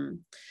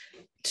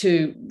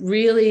to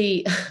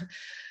really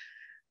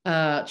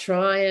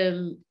try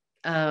and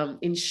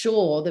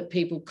ensure that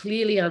people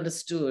clearly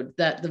understood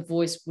that the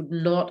voice would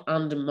not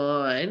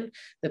undermine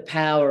the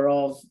power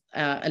of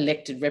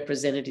elected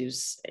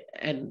representatives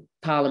and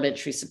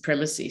parliamentary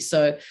supremacy.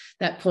 So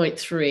that point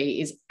 3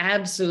 is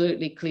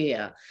absolutely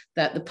clear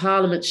that the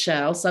Parliament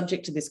shall,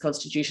 subject to this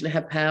Constitution,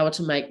 have power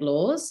to make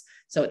laws.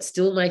 So it's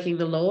still making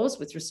the laws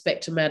with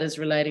respect to matters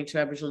relating to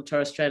Aboriginal and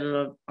Torres Strait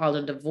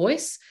Islander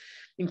voice,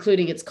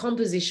 including its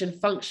composition,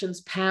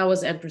 functions,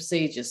 powers and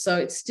procedures. So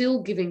it's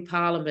still giving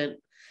Parliament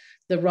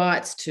the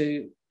rights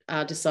to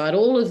decide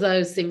all of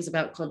those things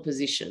about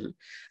composition.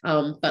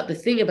 But the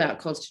thing about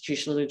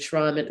constitutional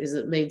enshrinement is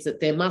it means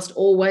that there must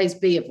always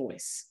be a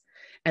voice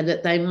and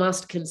that they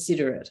must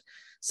consider it.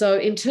 So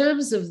in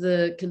terms of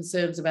the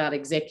concerns about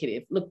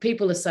executive, look,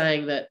 people are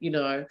saying that,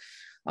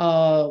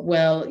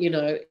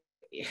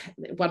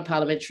 one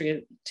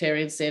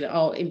parliamentarian said,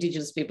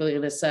 Indigenous people are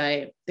going to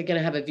say they're going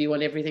to have a view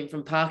on everything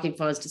from parking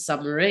fines to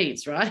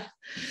submarines, right?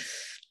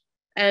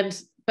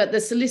 But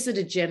the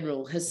Solicitor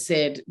General has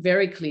said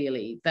very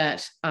clearly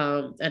that,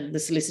 and the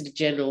Solicitor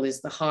General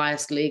is the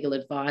highest legal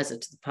advisor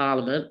to the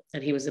Parliament,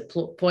 and he was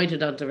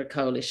appointed under a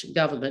coalition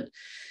government.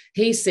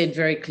 He said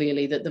very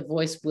clearly that the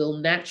voice will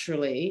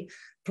naturally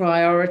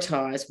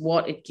prioritise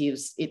what it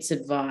gives its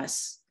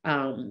advice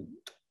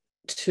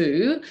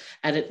to,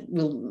 and it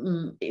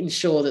will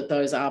ensure that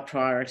those are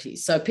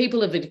priorities. So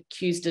people have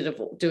accused it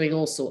of doing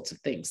all sorts of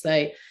things.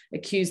 They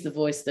accuse the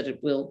voice that it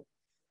will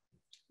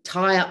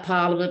tie up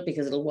Parliament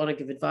because it'll want to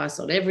give advice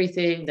on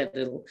everything, that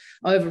it'll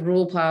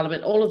overrule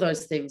Parliament. All of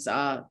those things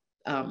are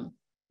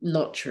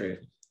not true.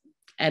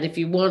 And if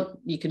you want,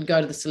 you can go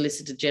to the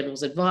Solicitor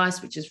General's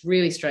advice, which is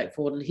really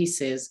straightforward. And he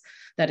says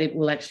that it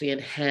will actually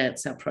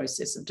enhance our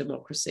process of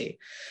democracy.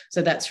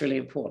 So that's really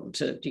important.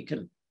 You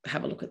can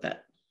have a look at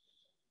that.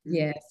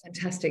 Yeah,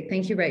 fantastic.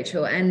 Thank you,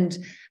 Rachel. And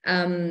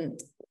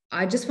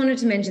I just wanted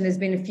to mention there's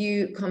been a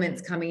few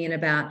comments coming in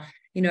about,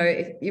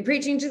 if you're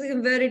preaching to the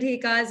converted here,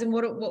 guys, and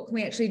what can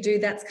we actually do?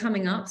 That's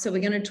coming up. So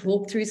we're going to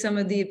talk through some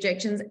of the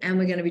objections, and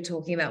we're going to be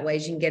talking about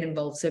ways you can get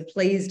involved. So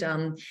please,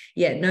 know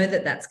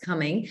that that's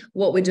coming.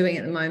 What we're doing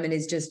at the moment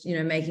is just,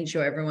 making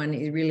sure everyone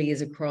really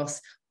is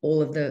across all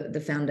of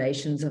the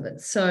foundations of it.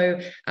 So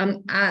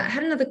I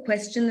had another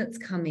question that's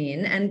come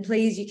in, and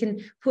please, you can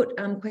put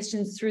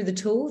questions through the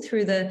tool,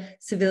 through the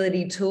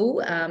civility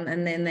tool,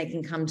 and then they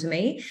can come to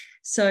me.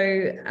 So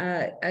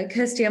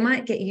Kirstie, I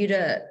might get you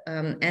to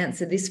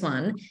answer this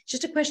one.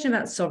 Just a question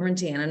about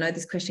sovereignty, and I know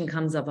this question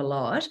comes up a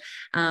lot.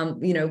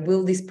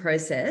 Will this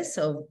process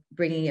of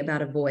bringing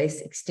about a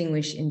voice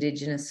extinguish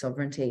Indigenous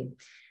sovereignty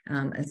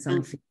as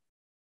something?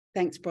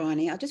 Thanks,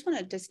 Bryony. I just want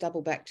to just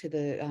double back to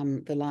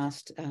the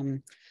last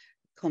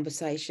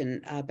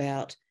conversation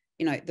about,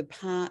 the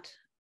part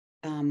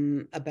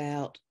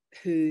about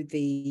who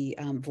the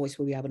voice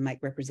will be able to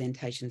make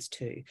representations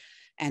to.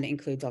 And it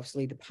includes,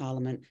 obviously, the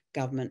Parliament,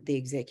 government, the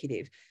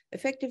executive.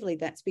 Effectively,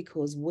 that's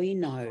because we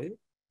know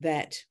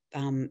that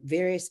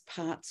various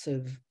parts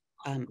of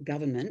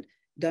government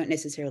don't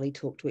necessarily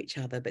talk to each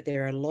other, but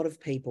there are a lot of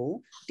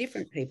people,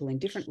 different people in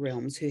different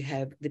realms, who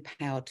have the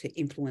power to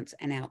influence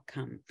an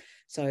outcome.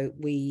 So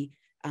the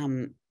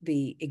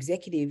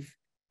executive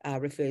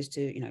refers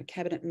to,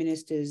 cabinet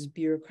ministers,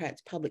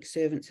 bureaucrats, public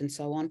servants, and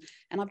so on.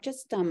 And I've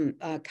just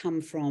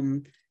come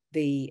from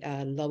the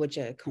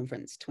Lowager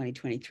Conference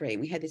 2023.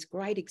 We had this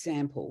great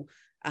example.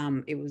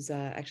 It was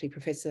actually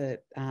Professor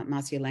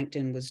Marcia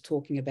Langton was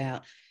talking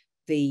about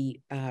the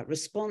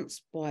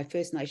response by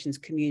First Nations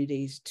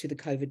communities to the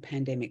COVID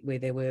pandemic, where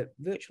there were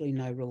virtually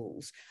no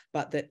rules,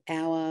 but that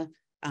our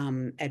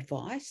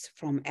advice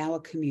from our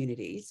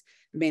communities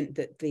meant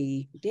that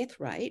the death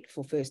rate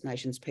for First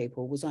Nations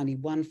people was only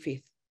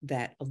 1/5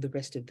 that of the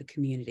rest of the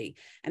community.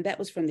 And that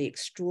was from the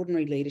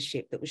extraordinary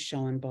leadership that was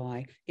shown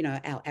by, you know,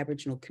 our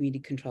Aboriginal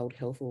community-controlled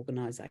health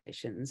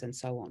organisations and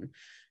so on.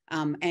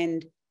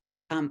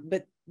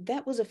 But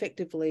that was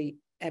effectively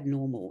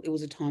abnormal. It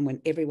was a time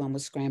when everyone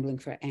was scrambling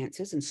for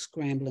answers and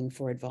scrambling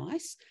for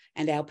advice,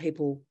 and our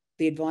people,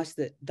 the advice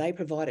that they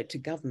provided to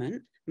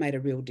government made a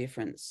real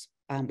difference.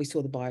 We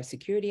saw the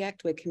Biosecurity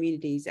Act where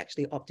communities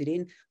actually opted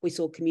in. We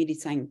saw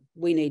communities saying,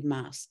 we need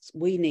masks,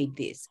 we need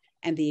this,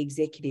 and the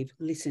executive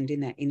listened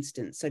in that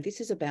instance. So this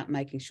is about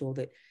making sure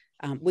that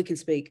we can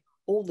speak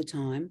all the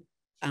time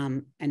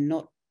and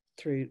not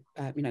through,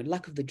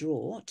 luck of the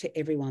draw to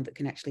everyone that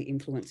can actually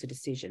influence a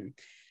decision.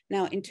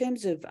 Now, in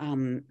terms of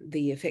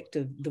the effect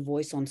of the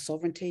voice on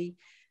sovereignty,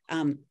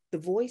 the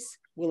voice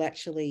will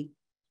actually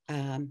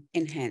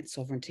enhance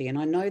sovereignty. And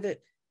I know that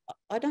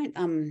I don't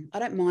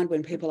mind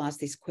when people ask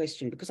this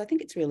question, because I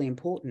think it's really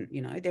important.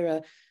 You know,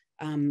 there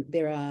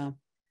are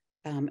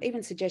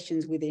even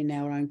suggestions within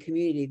our own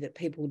community that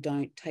people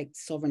don't take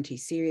sovereignty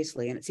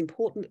seriously, and it's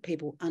important that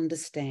people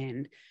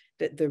understand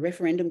that the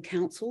Referendum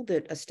Council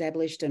that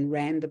established and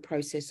ran the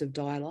process of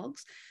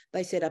dialogues,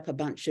 they set up a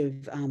bunch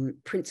of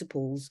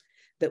principles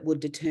that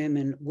would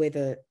determine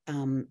whether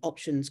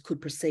options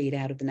could proceed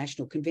out of the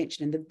National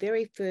Convention. And the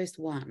very first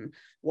one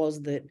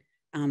was that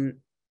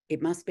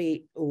it must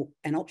be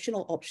an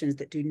optional options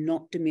that do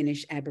not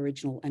diminish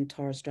Aboriginal and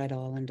Torres Strait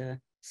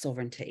Islander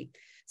sovereignty.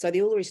 So the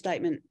Uluru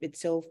Statement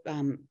itself,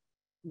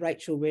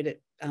 Rachel read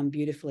it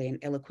beautifully and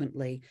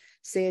eloquently,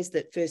 says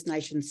that First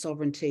Nations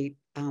sovereignty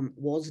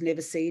was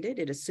never ceded.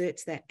 It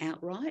asserts that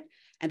outright,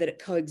 and that it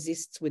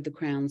coexists with the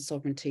Crown's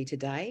sovereignty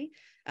today,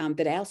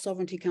 that our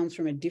sovereignty comes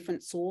from a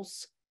different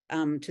source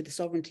to the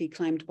sovereignty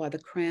claimed by the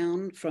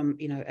Crown, from,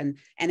 you know, an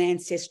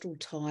ancestral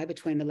tie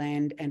between the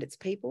land and its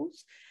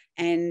peoples.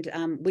 And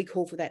we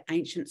call for that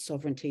ancient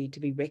sovereignty to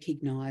be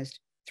recognised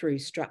through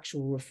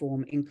structural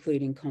reform,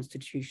 including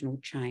constitutional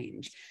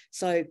change.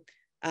 So,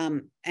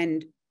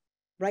 and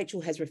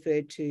Rachel has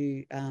referred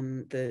to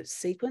the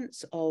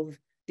sequence of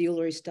the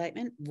Uluru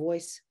Statement: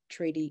 voice,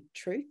 treaty,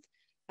 truth.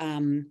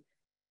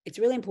 It's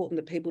really important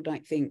that people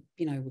don't think,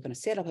 you know, we're going to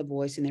set up a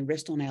voice and then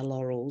rest on our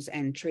laurels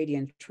and treaty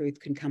and truth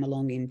can come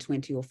along in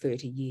 20 or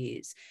 30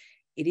 years.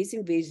 It is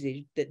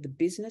envisaged that the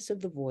business of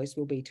the voice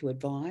will be to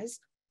advise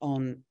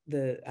on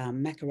the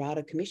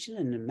Makarrata Commission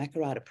and the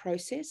Makarrata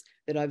process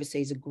that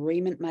oversees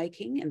agreement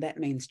making, and that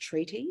means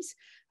treaties,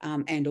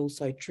 and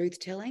also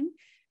truth-telling.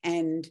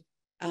 And,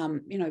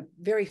 you know,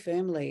 very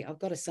firmly, I've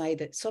got to say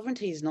that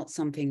sovereignty is not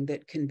something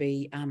that can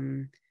be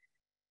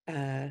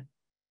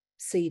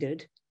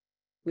ceded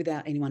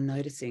without anyone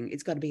noticing.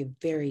 It's got to be a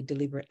very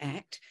deliberate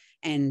act.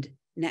 And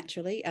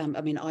naturally,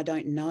 I mean, I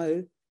don't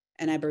know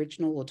an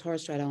Aboriginal or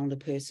Torres Strait Islander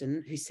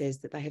person who says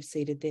that they have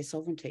ceded their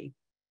sovereignty.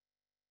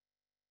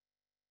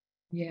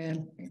 Yeah,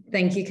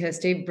 thank you,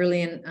 Kirstie.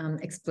 Brilliant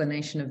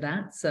explanation of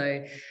that.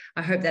 So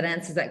I hope that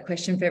answers that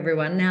question for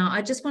everyone. Now,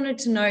 I just wanted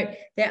to note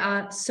there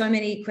are so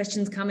many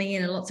questions coming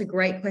in and lots of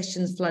great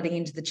questions flooding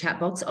into the chat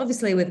box.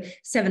 Obviously, with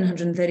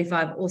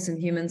 735 awesome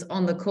humans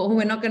on the call,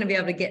 we're not going to be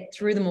able to get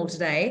through them all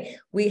today.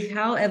 We,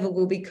 however,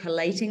 will be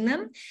collating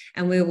them,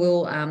 and we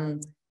will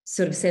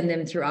sort of send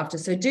them through after.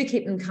 So do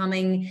keep them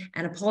coming,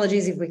 and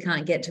apologies if we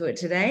can't get to it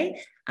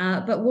today.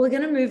 But we're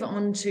going to move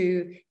on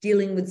to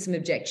dealing with some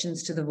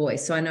objections to the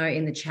voice. So I know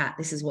in the chat,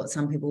 this is what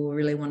some people were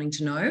really wanting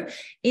to know.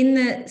 In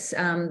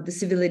the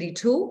civility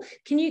tool,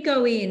 can you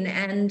go in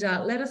and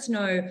let us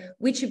know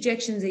which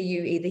objections are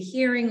you either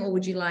hearing, or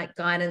would you like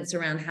guidance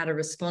around how to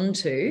respond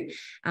to?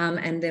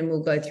 And then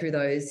we'll go through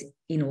those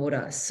in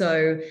order.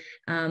 So,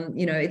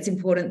 you know, it's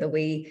important that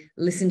we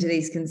listen to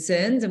these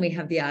concerns and we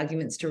have the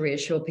arguments to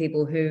reassure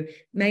people who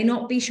may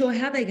not be sure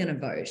how they're going to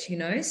vote, you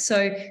know.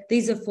 So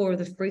these are 4 of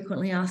the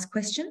frequently asked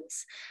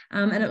questions.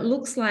 And it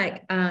looks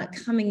like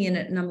coming in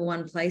at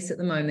 #1 place at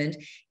the moment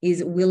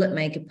is, will it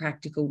make a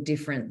practical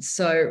difference?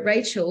 So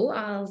Rachel,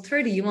 I'll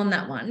throw to you on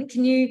that one.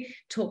 Can you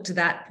talk to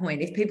that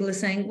point? If people are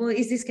saying, well,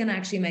 is this going to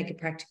actually make a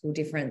practical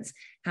difference?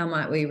 How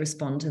might we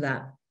respond to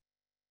that?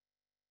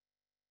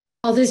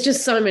 Oh, there's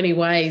just so many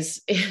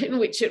ways in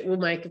which it will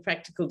make a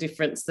practical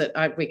difference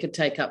that we could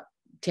take up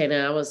 10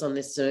 hours on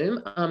this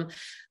Zoom. I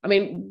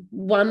mean,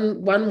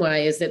 one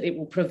way is that it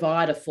will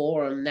provide a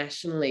forum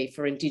nationally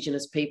for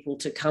Indigenous people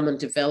to come and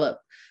develop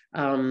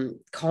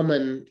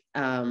common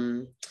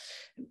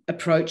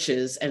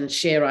approaches and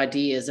share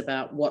ideas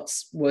about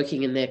what's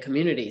working in their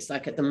communities.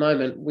 Like at the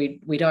moment,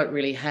 we don't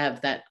really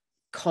have that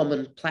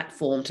common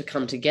platform to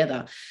come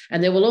together,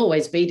 and there will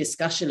always be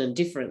discussion and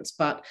difference,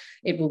 but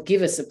it will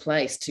give us a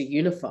place to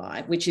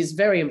unify, which is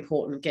very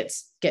important,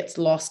 gets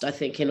lost, I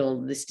think, in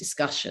all of this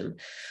discussion.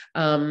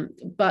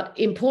 But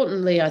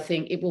importantly, I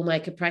think it will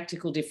make a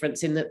practical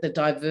difference in that the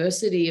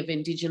diversity of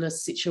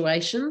Indigenous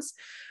situations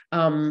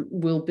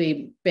will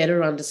be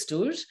better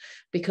understood,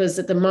 because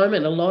at the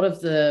moment, a lot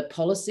of the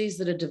policies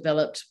that are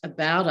developed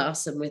about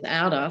us and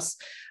without us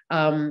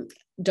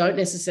don't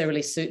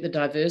necessarily suit the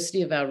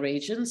diversity of our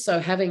region. So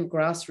having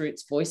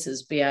grassroots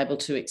voices be able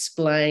to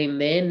explain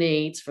their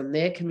needs from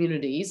their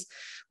communities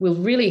will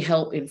really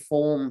help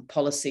inform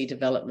policy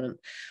development.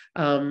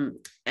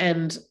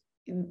 And,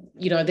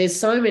 you know, there's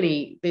so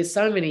many,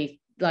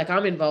 like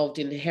I'm involved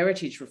in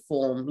heritage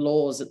reform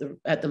laws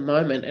at the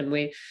moment, and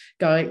we're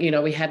going, you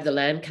know, we have the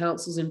land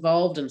councils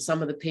involved and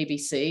some of the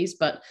PBCs,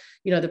 but,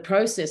 you know, the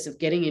process of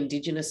getting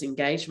Indigenous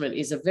engagement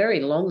is a very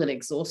long and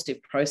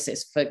exhaustive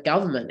process for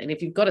government. And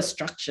if you've got a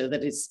structure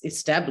that is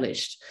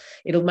established,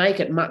 it'll make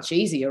it much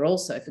easier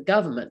also for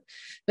government.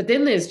 But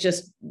then there's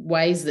just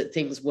ways that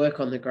things work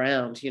on the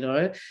ground, you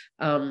know.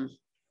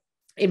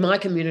 In my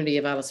community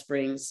of Alice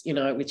Springs, you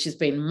know, which has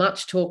been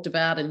much talked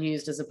about and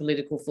used as a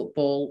political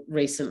football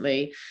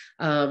recently,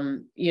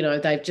 you know,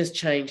 they've just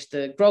changed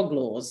the grog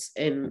laws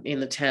in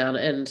the town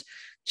and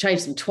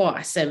changed them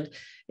twice. And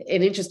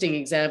an interesting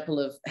example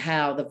of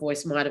how the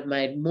Voice might have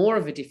made more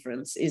of a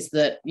difference is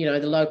that, you know,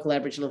 the local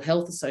Aboriginal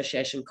Health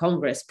Association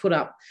Congress put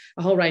up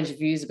a whole range of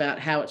views about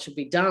how it should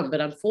be done. But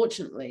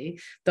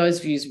unfortunately, those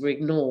views were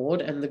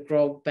ignored and the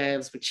grog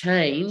bans were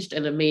changed.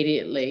 And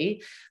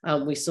immediately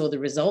we saw the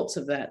results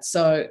of that.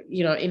 So,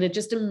 you know, in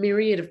just a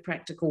myriad of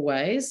practical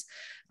ways,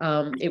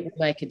 it will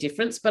make a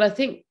difference. But I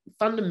think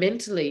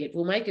fundamentally it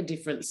will make a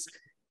difference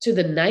to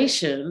the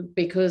nation,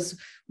 because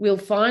we'll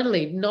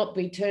finally not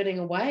be turning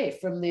away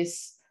from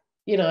this,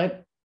 you know,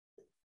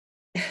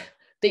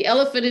 the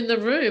elephant in the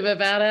room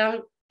about our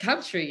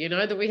country, you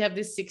know, that we have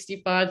this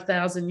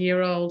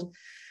 65,000-year-old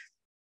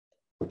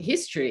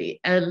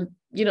history. And,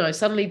 you know,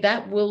 suddenly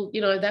that will,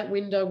 you know, that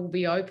window will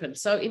be open.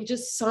 So in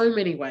just so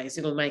many ways,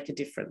 it'll make a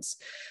difference,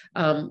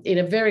 in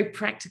a very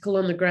practical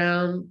on the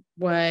ground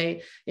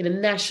way, in a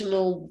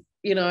national,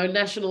 you know,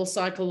 national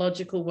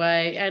psychological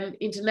way, and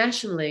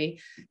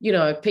internationally, you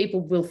know, people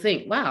will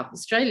think, wow,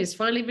 Australia's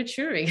finally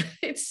maturing.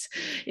 It's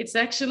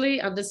actually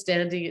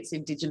understanding its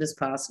Indigenous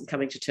past and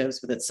coming to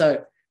terms with it.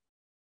 So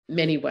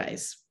many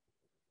ways.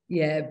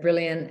 Yeah,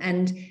 brilliant.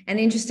 And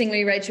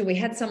interestingly, Rachel, we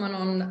had someone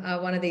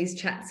on one of these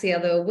chats the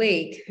other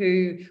week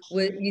who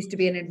used to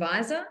be an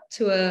advisor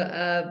to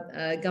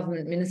a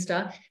government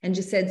minister, and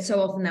just said so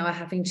often they were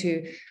having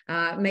to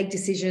make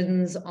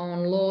decisions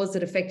on laws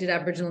that affected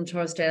Aboriginal and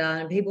Torres Strait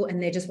Islander people,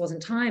 and there just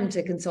wasn't time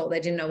to consult. They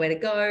didn't know where to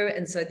go.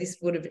 And so this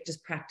would have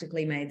just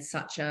practically made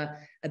such a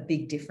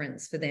big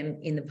difference for them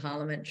in the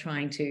parliament,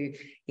 trying to,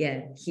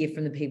 hear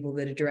from the people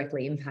that are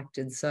directly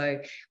impacted.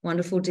 So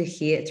wonderful to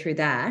hear through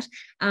that.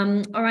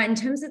 All right, in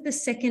terms of the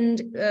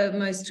second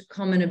most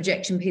common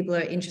objection people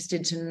are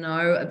interested to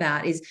know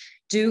about is,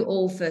 do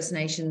all First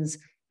Nations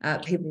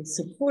people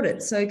support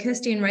it? So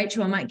Kirstie and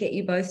Rachel, I might get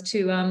you both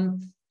to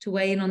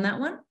weigh in on that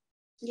one.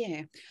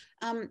 Yeah,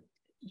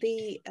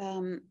 the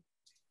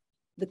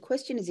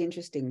question is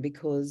interesting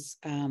because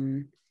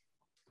in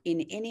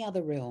any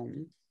other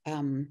realm,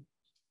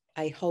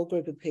 a whole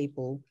group of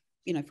people,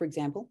 you know, for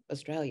example,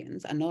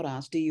 Australians are not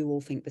asked, do you all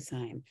think the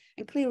same?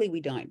 And clearly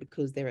we don't,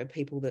 because there are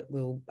people that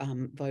will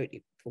vote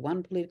for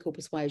one political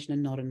persuasion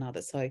and not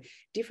another. So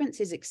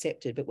difference is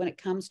accepted. But when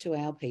it comes to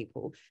our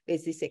people,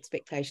 there's this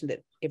expectation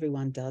that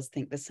everyone does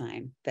think the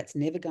same. That's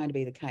never going to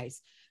be the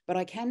case. But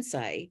I can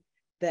say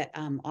that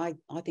I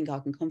think I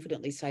can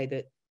confidently say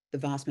that the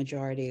vast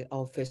majority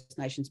of First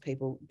Nations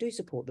people do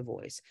support the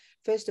Voice.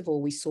 First of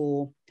all, we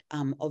saw,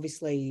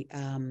 obviously,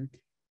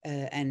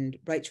 and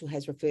Rachel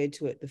has referred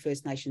to it, the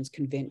First Nations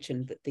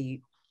Convention, that the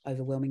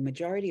overwhelming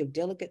majority of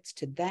delegates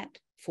to that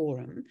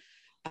forum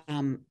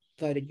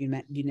voted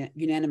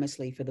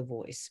unanimously for the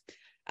Voice.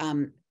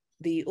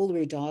 The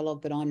Uluru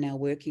Dialogue that I'm now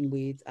working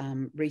with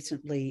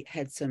recently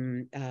had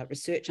some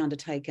research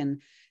undertaken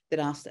that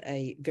asked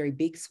a very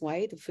big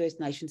swathe of First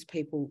Nations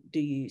people,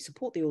 do you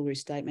support the Uluru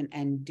Statement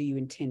and do you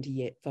intend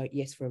to vote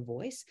yes for a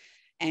Voice?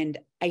 And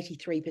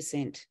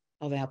 83%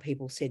 of our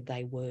people said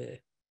they were.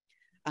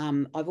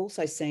 I've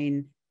also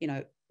seen, you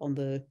know, on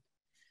the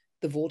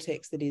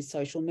vortex that is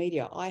social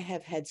media, I've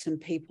seen some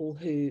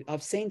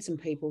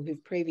people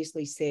who've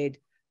previously said,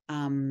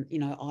 you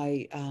know,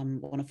 I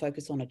want to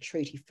focus on a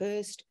treaty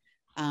first,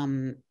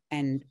 and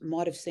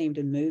might have seemed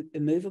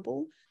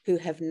immovable, who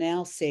have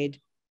now said,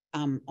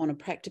 on a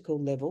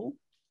practical level,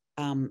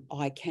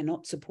 I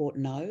cannot support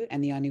no,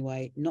 and the only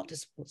way not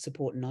to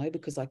support no,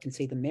 because I can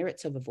see the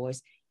merits of a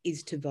Voice,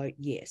 is to vote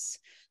yes.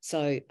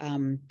 So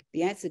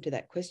the answer to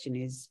that question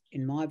is,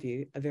 in my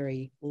view, a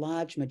very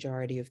large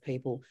majority of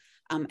people,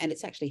 and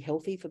it's actually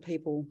healthy for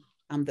people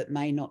that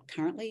may not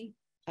currently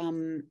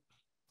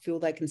feel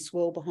they can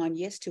swirl behind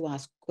yes to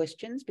ask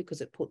questions,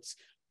 because it puts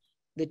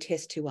the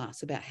test to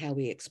us about how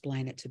we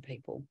explain it to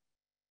people.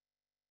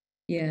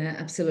 Yeah,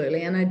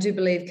 absolutely. And I do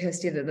believe,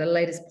 Kirstie, that the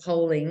latest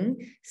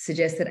polling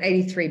suggests that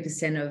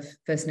 83% of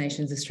First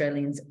Nations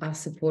Australians are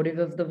supportive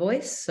of the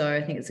Voice. So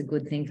I think it's a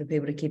good thing for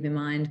people to keep in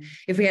mind.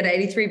 If we had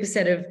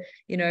 83% of,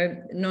 you know,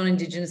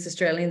 non-Indigenous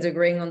Australians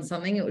agreeing on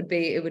something, it would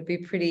be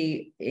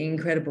pretty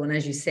incredible. And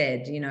as you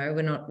said, you know,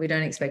 we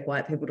don't expect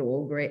white people to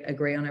all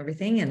agree on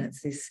everything. And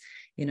it's this,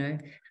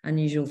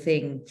 unusual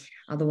thing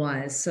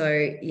otherwise.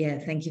 So yeah,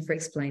 thank you for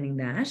explaining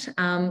that.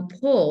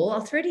 Paul,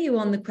 I'll throw to you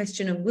on the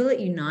question of, will it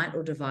unite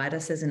or divide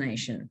us as a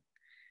nation?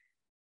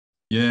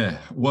 Yeah,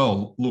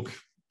 well, look,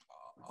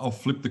 I'll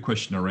flip the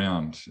question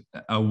around.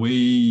 Are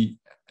we,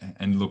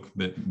 and look,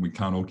 that we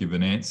can't all give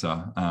an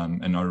answer,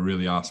 and I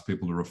really ask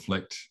people to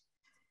reflect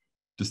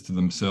just to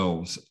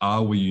themselves,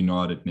 are we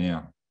united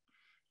now?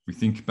 We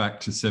think back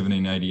to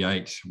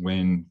 1788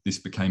 when this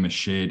became a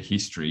shared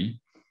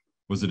history.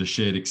 Was it a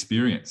shared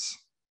experience?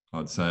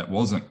 I'd say it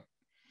wasn't.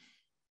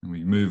 And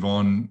we move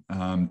on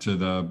to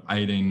the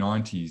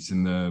 1890s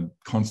and the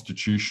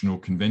constitutional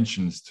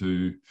conventions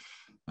to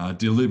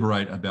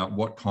deliberate about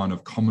what kind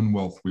of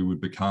commonwealth we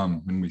would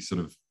become when we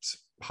sort of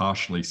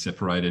partially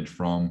separated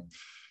from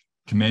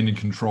command and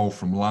control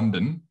from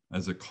London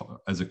as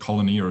a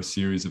colony or a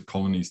series of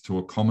colonies to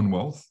a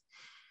commonwealth.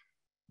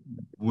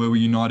 Were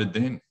we united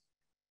then?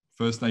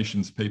 First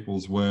Nations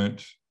peoples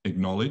weren't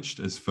acknowledged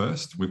as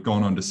first. We've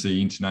gone on to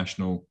see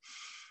international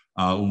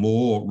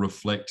law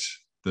reflect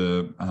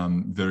the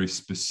very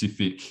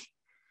specific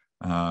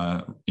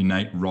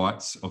innate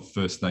rights of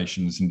First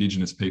Nations,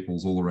 Indigenous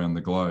peoples all around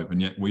the globe,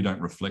 and yet we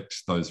don't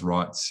reflect those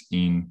rights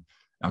in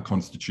our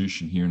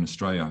constitution here in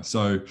Australia.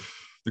 So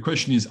the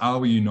question is, are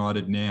we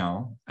united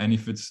now? And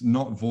if it's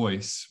not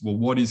voice, well,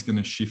 what is going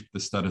to shift the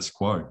status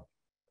quo?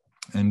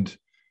 And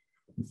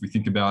if we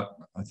think about,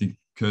 I think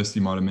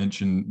Kirstie might have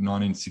mentioned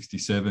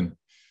 1967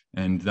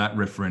 and that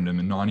referendum,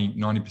 and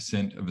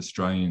 90% of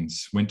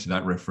Australians went to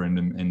that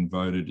referendum and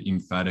voted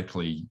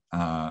emphatically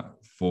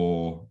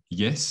for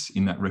yes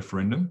in that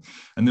referendum.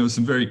 And there were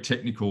some very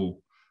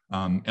technical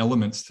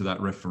elements to that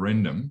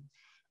referendum.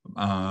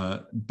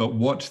 But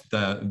what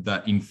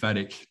that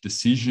emphatic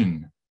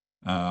decision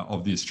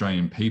of the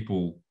Australian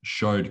people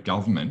showed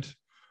government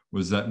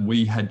was that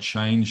we had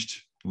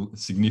changed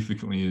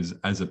significantly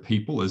as a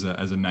people, as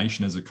a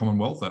nation, as a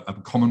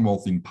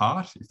commonwealth in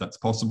part, if that's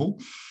possible.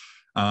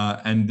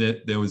 And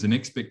that there was an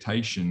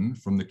expectation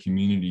from the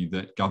community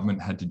that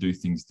government had to do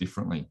things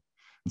differently.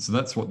 And so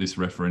that's what this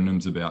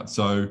referendum's about.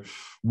 So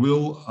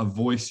will a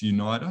voice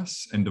unite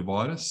us and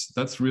divide us?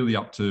 That's really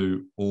up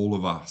to all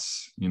of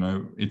us.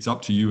 It's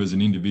up to you as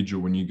an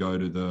individual when you go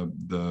to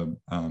the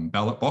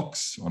ballot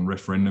box on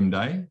referendum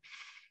day.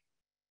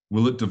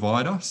 Will it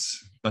divide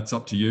us? That's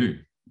up to you.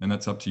 And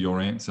that's up to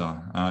your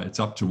answer. It's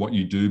up to what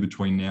you do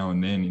between now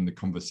and then in the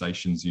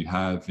conversations you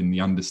have, in the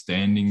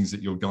understandings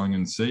that you're going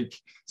and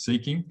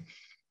seeking.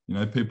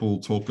 People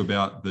talk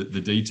about the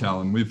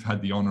detail, and we've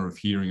had the honour of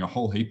hearing a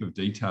whole heap of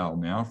detail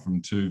now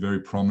from two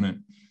very prominent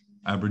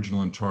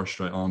Aboriginal and Torres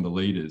Strait Islander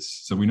leaders.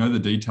 So we know the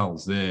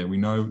details there. We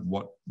know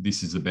what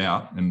this is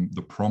about and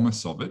the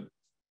promise of it.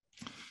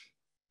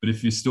 But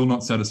if you're still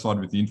not satisfied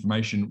with the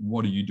information,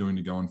 what are you doing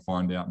to go and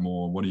find out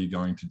more? What are you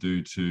going to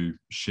do to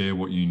share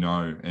what you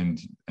know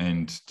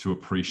and to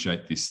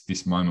appreciate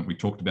this moment? We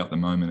talked about the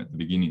moment at the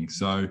beginning.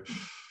 So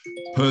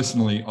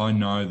personally, I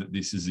know that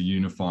this is a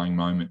unifying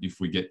moment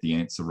if we get the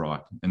answer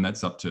right. And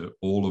that's up to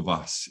all of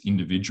us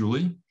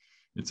individually.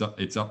 It's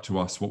up to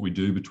us what we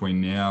do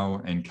between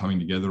now and coming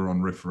together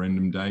on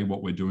referendum day,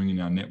 what we're doing in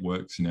our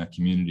networks, in our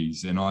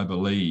communities. And I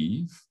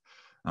believe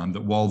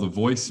that while the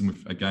voice, and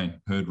we've again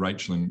heard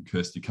Rachel and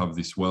Kirstie cover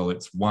this well,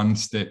 it's one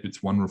step,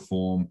 it's one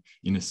reform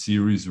in a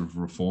series of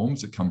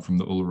reforms that come from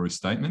the Uluru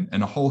Statement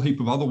and a whole heap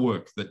of other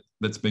work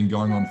that's been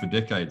going on for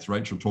decades.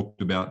 Rachel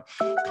talked about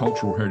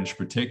cultural heritage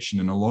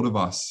protection, and a lot of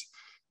us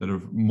that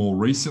have more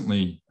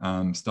recently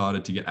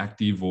started to get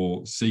active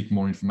or seek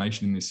more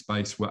information in this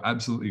space were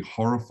absolutely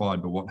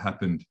horrified by what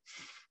happened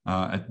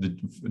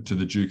to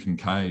the Juukan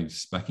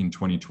Caves back in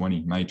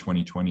 2020, May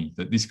 2020,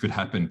 that this could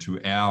happen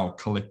to our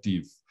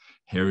collective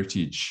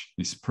heritage,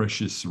 this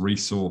precious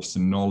resource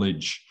and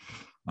knowledge,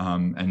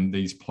 and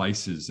these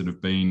places that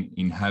have been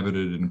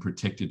inhabited and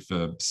protected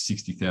for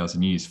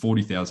 60,000 years,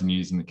 40,000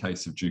 years in the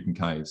case of Juukan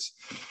Caves.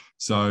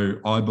 So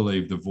I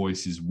believe the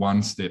voice is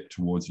one step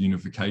towards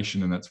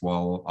unification, and that's why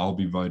I'll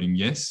be voting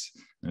yes.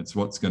 And it's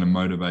what's going to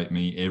motivate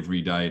me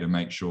every day to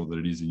make sure that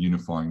it is a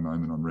unifying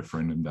moment on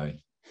referendum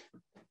day.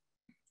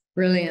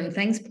 Brilliant.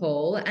 Thanks,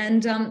 Paul.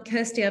 And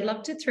Kirstie, I'd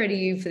love to throw to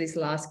you for this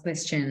last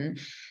question.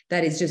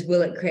 That is just,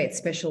 will it create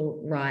special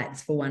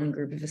rights for one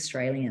group of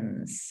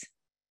Australians?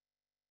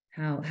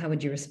 How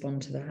would you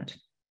respond to that?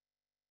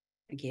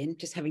 Again,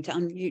 just having to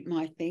unmute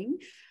my thing.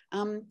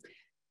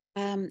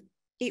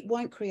 It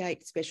won't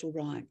create special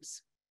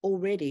rights.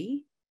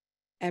 Already,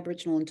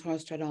 Aboriginal and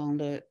Torres Strait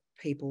Islander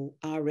people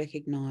are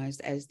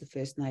recognised as the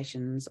First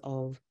Nations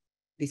of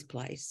this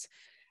place.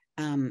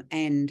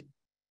 And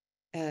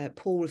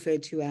Paul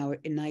referred to our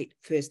innate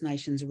First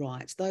Nations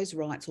rights. Those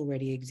rights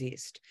already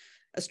exist.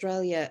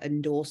 Australia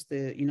endorsed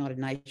the United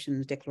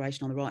Nations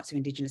Declaration on the Rights of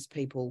Indigenous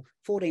People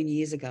 14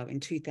 years ago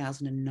in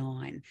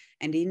 2009.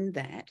 And in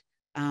that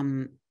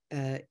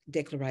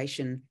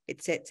declaration,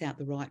 it sets out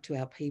the right to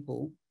our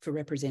people for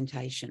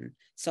representation.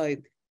 So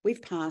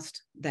we've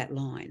passed that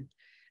line.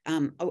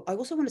 I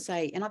also want to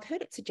say, and I've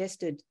heard it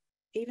suggested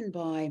even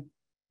by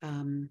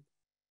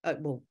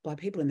well, by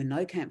people in the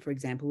no camp, for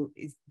example,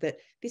 is that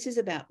this is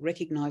about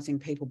recognising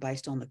people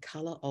based on the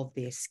colour of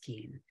their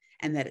skin,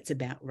 and that it's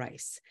about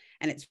race.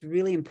 And it's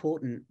really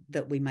important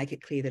that we make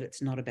it clear that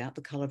it's not about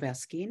the colour of our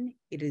skin.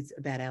 It is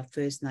about our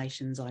First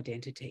Nations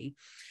identity.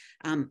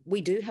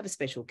 We do have a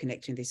special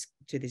connection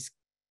to this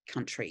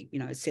country, you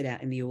know, set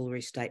out in the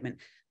Uluru Statement.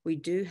 We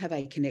do have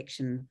a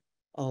connection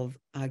of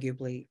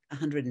arguably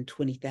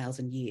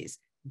 120,000 years.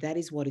 That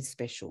is what is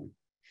special.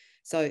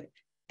 So,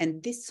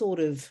 and this sort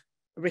of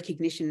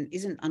recognition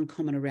isn't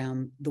uncommon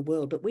around the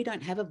world, but we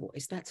don't have a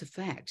voice. That's a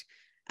fact.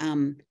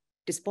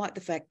 Despite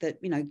the fact that,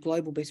 you know,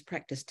 global best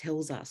practice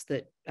tells us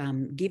that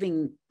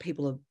giving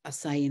people a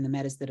say in the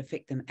matters that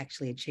affect them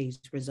actually achieves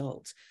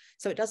results.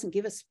 So it doesn't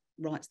give us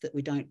rights that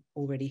we don't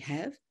already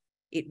have.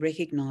 It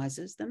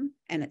recognises them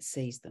and it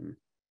sees them.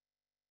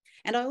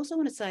 And I also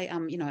want to say,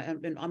 you know,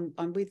 and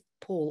I'm with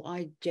Paul.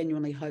 I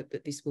genuinely hope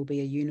that this will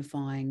be a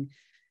unifying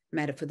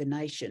matter for the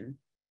nation.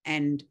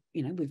 And,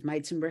 you know, we've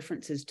made some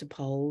references to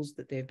polls,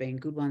 that there have been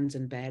good ones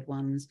and bad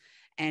ones.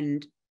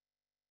 And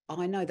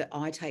I know that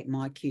I take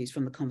my cues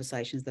from the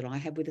conversations that I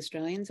have with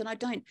Australians, and I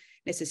don't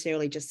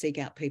necessarily just seek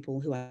out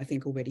people who I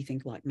think already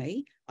think like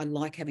me. I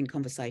like having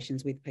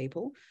conversations with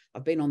people.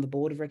 I've been on the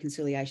board of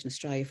Reconciliation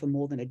Australia for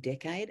more than a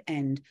decade,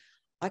 and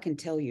I can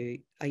tell you,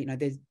 you know,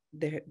 there's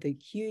the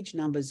huge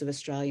numbers of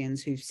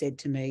Australians who've said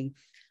to me,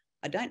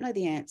 I don't know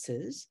the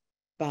answers,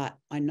 but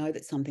I know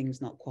that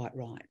something's not quite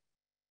right.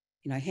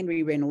 You know,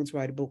 Henry Reynolds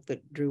wrote a book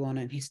that drew on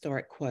an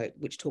historic quote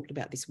which talked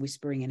about this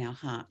whispering in our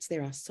hearts.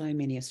 There are so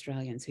many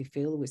Australians who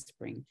feel the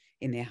whispering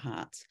in their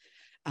hearts.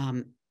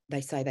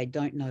 They say they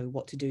don't know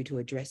what to do to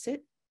address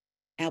it.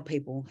 Our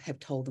people have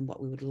told them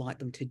what we would like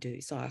them to do.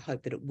 So I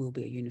hope that it will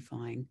be a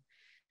unifying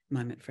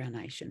moment for our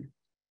nation.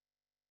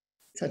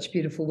 Such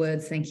beautiful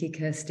words. Thank you,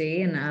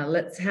 Kirstie. And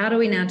how do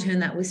we now turn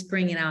that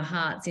whispering in our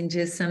hearts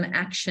into some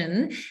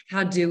action?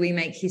 How do we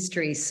make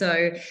history?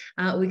 So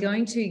we're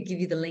going to give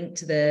you the link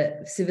to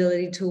the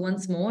civility tool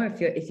once more.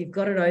 If you've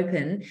got it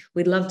open,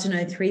 we'd love to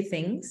know 3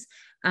 things.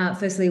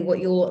 Firstly, what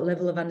your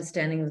level of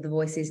understanding of the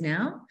voice is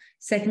now.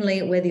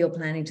 Secondly, whether you're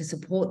planning to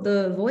support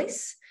the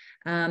voice.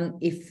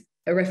 If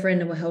a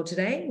referendum were held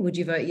today, would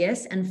you vote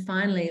yes? And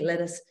finally,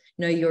 let us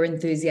know your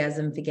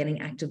enthusiasm for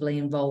getting actively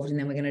involved, and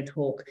then we're going to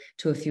talk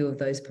to a few of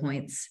those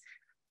points.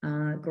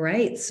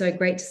 Great. So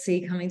great to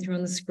see coming through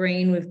on the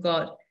screen.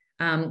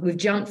 We've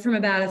jumped from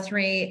about a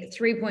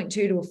 3.2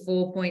 to a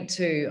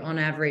 4.2 on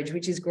average,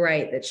 which is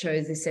great. That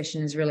shows this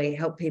session has really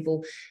helped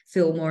people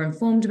feel more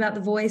informed about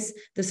the voice.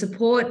 The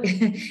support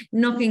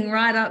knocking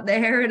right up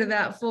there at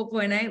about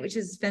 4.8, which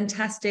is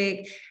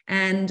fantastic,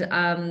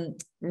 and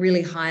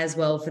really high as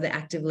well for the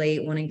actively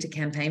wanting to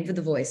campaign for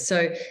the voice.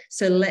 So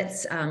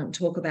let's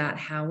talk about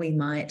how we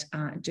might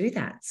do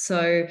that.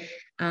 So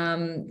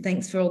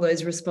thanks for all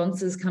those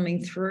responses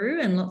coming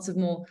through, and lots of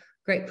more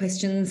great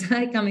questions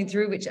coming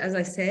through, which, as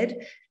I said,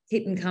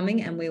 keep them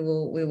coming, and we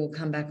will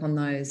come back on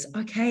those.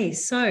 Okay,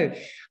 so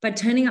by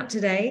turning up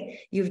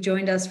today, you've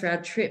joined us for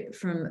our trip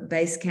from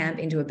base camp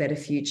into a better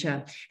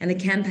future. And the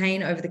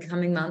campaign over the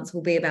coming months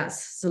will be about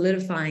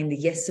solidifying the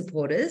yes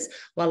supporters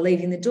while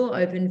leaving the door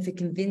open for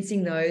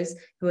convincing those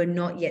who are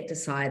not yet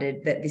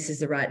decided that this is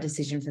the right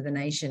decision for the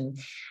nation.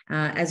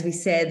 As we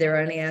said, there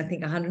are only, I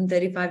think,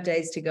 135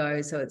 days to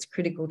go, so it's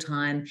critical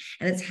time.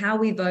 And it's how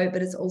we vote,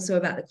 but it's also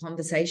about the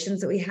conversations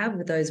that we have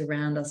with those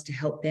around us to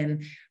help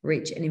them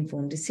reach an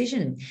informed decision.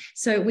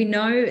 So we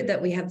know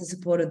that we have the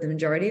support of the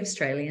majority of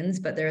Australians,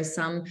 but there are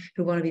some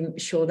who want to be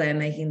sure they are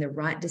making the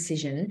right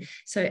decision.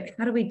 So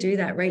how do we do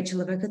that?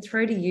 Rachel, if I could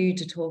throw to you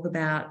to talk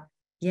about,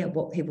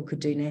 what people could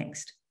do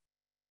next.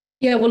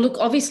 Yeah, well, look,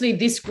 obviously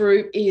this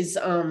group is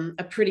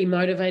a pretty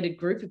motivated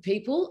group of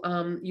people.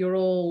 You're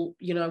all,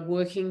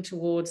 working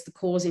towards the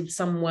cause in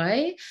some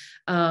way.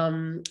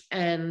 So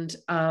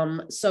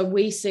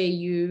we see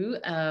you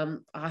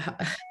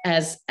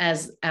as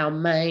our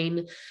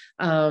main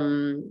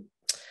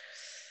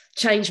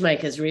change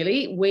makers,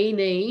 really. We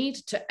need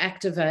to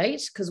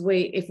activate, because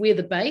if we're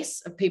the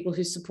base of people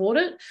who support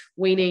it,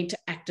 we need to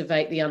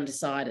activate the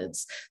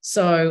undecideds.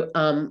 So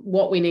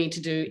what we need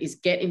to do is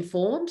get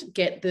informed,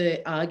 get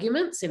the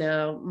arguments in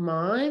our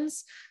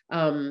minds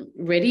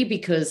ready,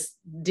 because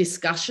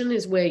discussion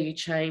is where you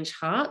change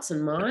hearts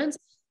and minds.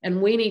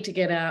 And we need to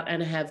get out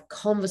and have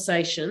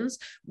conversations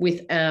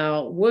with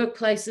our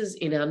workplaces,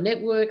 in our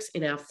networks,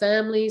 in our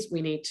families.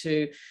 We need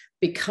to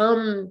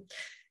become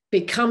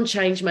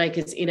change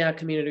makers in our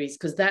communities,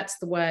 because that's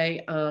the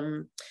way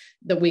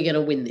that we're going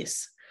to win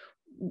this.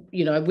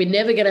 We're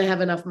never going to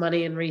have enough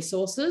money and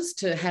resources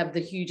to have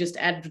the hugest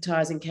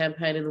advertising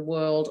campaign in the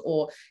world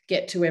or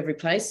get to every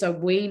place. So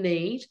we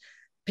need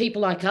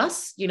people like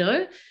us,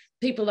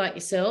 people like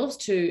yourselves,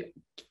 to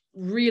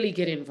really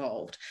get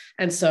involved.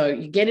 And so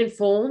you get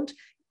informed,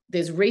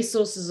 There's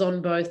resources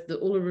on both the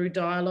Uluru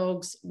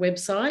Dialogue's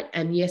website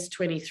and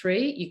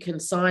Yes23. You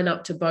can sign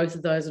up to both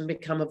of those and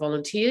become a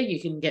volunteer.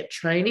 You can get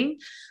training.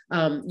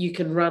 You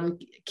can run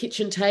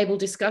kitchen table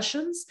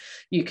discussions.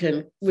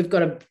 We've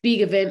got a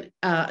big event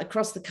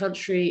across the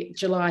country,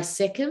 July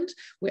 2nd.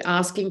 We're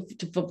asking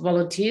for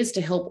volunteers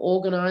to help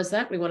organise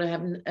that. We want to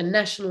have a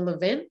national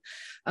event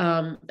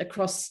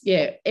across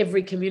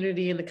every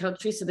community in the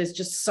country. So there's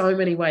just so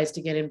many ways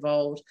to get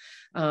involved.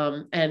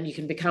 And you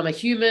can become a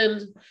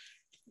human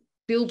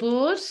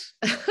billboard.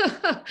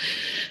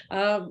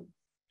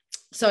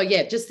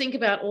 Just think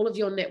about all of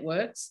your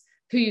networks,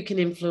 who you can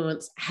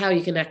influence, how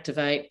you can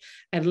activate,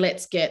 and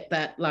let's get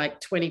that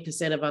like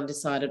 20% of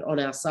undecided on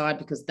our side,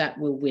 because that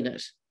will win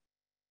it.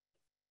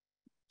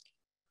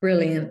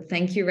 Brilliant.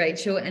 Thank you,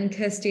 Rachel. And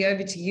Kirstie,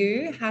 over to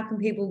you. How can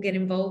people get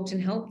involved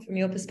and help from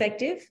your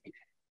perspective?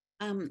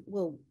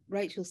 Well,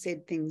 Rachel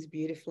said things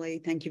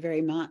beautifully. Thank you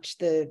very much.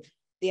 The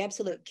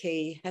absolute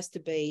key has to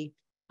be,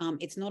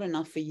 it's not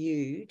enough for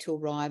you to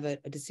arrive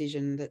at a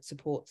decision that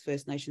supports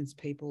First Nations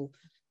people.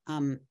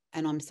 And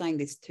I'm saying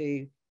this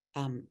to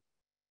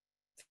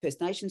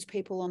First Nations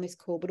people on this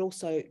call, but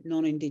also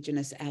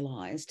non-Indigenous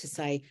allies, to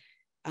say,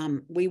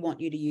 we want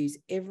you to use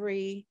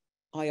every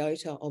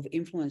iota of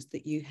influence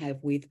that you have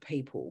with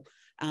people,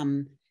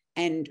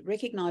 and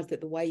recognise that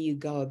the way you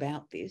go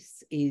about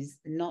this is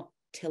not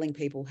telling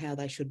people how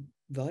they should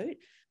vote,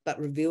 but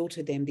reveal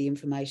to them the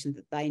information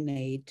that they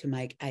need to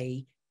make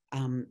a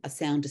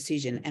sound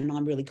decision. And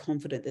I'm really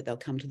confident that they'll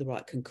come to the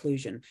right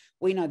conclusion.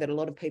 We know that a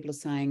lot of people are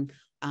saying,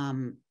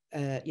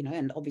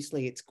 and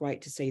obviously it's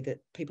great to see that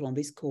people on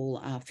this call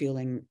are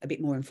feeling a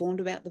bit more informed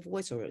about the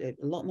voice, or a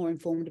lot more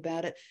informed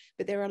about it.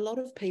 But there are a lot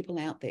of people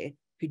out there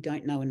who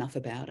don't know enough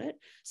about it.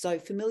 So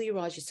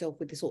familiarise yourself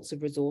with the sorts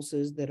of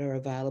resources that are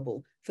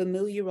available.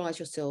 Familiarise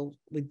yourself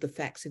with the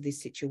facts of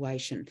this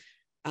situation.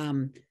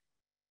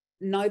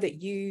 Know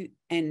that you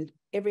and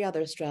every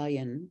other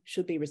Australian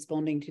should be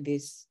responding to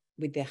this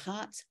with their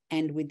hearts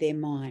and with their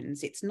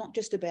minds. It's not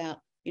just about,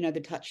 the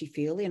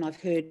touchy-feely. And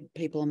I've heard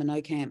people in the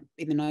no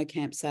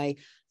camp say,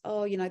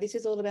 oh, this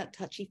is all about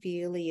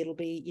touchy-feely. It'll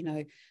be,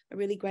 a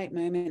really great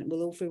moment.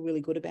 We'll all feel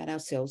really good about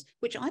ourselves,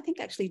 which I think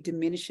actually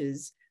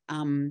diminishes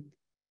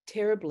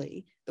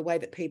terribly the way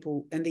that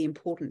people, and the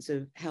importance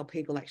of how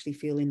people actually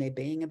feel in their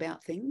being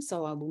about things.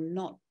 So I will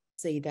not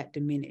see that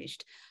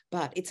diminished,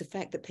 but it's a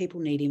fact that people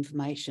need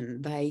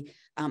information. They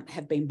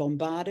have been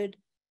bombarded,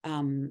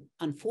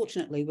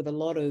 unfortunately, with a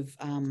lot of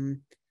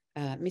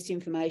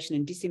misinformation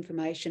and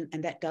disinformation,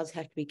 and that does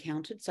have to be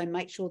countered. So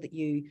make sure that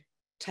you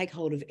take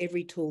hold of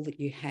every tool that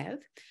you have,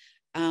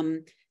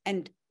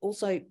 and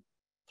also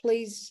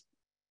please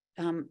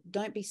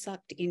don't be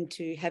sucked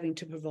into having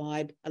to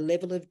provide a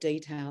level of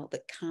detail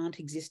that can't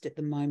exist at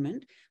the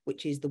moment,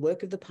 which is the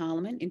work of the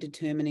Parliament in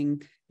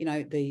determining,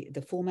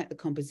 the format, the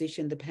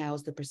composition, the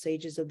powers, the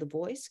procedures of the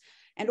voice,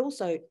 and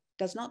also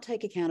does not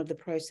take account of the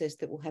process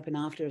that will happen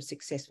after a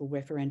successful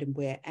referendum,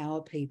 where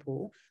our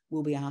people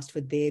will be asked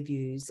for their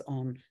views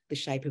on the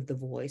shape of the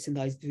voice, and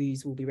those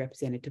views will be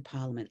represented to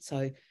Parliament.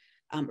 So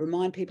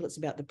remind people it's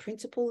about the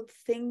principle of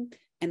the thing,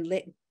 and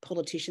let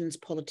politicians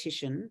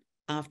politician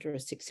after a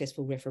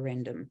successful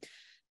referendum.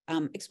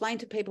 Explain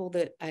to people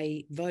that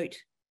a vote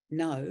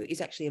no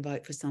is actually a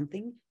vote for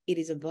something. It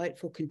is a vote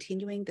for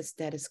continuing the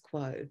status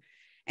quo.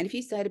 And if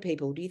you say to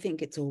people, do you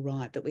think it's all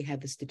right that we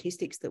have the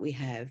statistics that we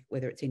have,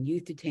 whether it's in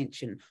youth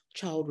detention,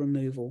 child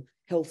removal,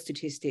 health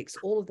statistics,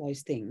 all of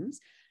those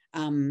things,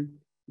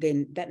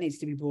 then that needs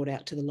to be brought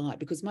out to the light,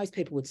 because most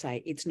people would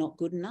say it's not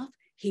good enough.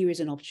 Here is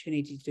an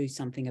opportunity to do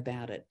something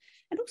about it.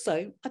 And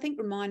also, I think,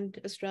 remind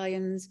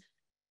Australians,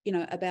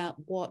 about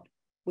what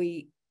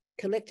we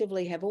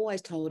collectively have always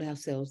told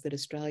ourselves, that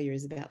Australia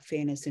is about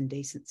fairness and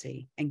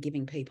decency and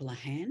giving people a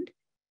hand.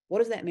 What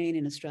does that mean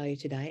in Australia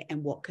today,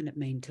 and what can it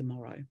mean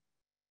tomorrow?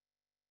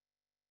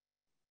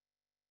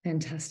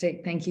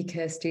 Fantastic. Thank you,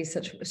 Kirstie.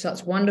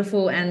 Such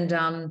wonderful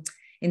and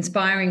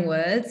inspiring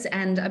words.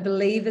 And I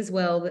believe as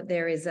well that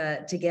there is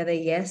a Together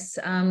Yes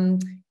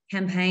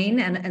campaign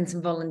and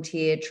some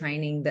volunteer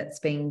training that's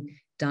being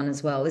done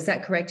as well. Is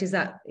that correct? Is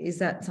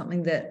that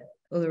something that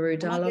Uluru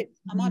Dialogue?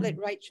 I might let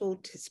Rachel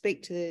to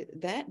speak to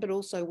that, but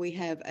also we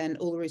have an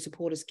Uluru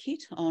Supporters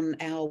Kit on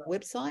our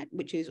website,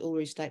 which is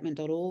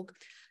ulurustatement.org,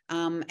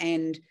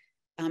 and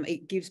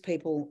it gives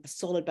people a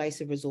solid base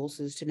of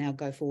resources to now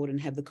go forward and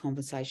have the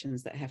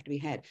conversations that have to be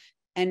had.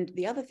 And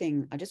the other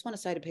thing I just want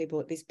to say to people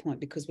at this point,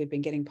 because we've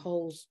been getting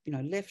polls,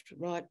 left,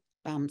 right,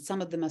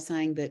 some of them are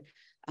saying that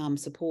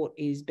support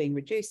is being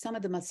reduced. Some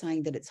of them are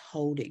saying that it's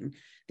holding.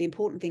 The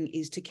important thing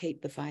is to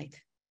keep the faith.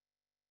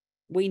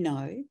 We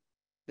know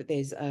that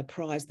there's a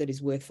prize that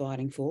is worth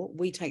fighting for.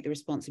 We take the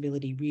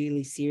responsibility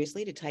really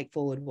seriously to take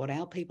forward what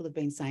our people have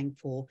been saying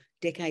for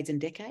decades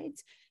and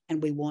decades,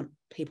 and we want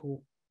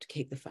people to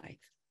keep the faith.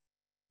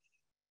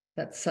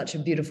 That's such a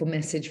beautiful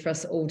message for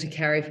us all to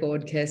carry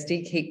forward,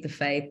 Kirstie. Keep the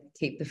faith,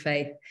 keep the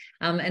faith.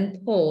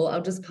 And Paul,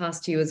 I'll just pass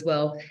to you as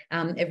well.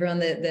 Everyone,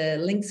 the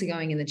links are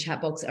going in the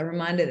chat box. A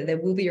reminder that there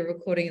will be a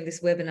recording of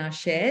this webinar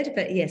shared.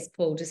 But yes,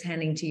 Paul, just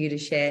handing to you to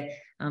share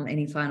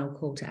any final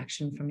call to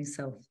action from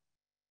yourself.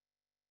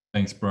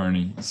 Thanks,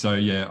 Bronnie. So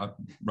yeah,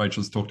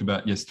 Rachel's talked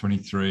about Yes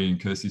 23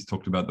 and Kirstie's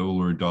talked about the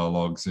Uluru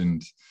Dialogues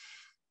and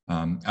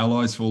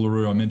Allies for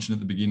Uluru. I mentioned at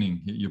the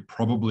beginning, you're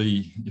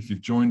probably, if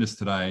you've joined us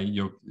today,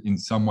 you're in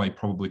some way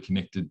probably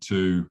connected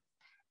to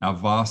our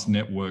vast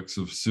networks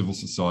of civil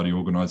society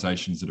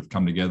organisations that have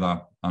come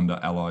together under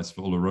Allies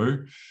for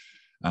Uluru.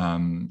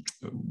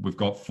 We've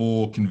got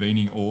 4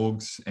 convening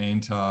orgs,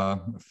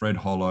 ANTA, Fred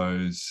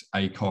Hollows,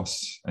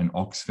 ACOS and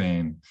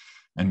Oxfam.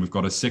 And we've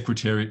got a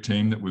secretariat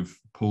team that we've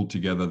pulled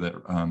together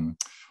that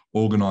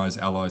organise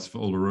Allies for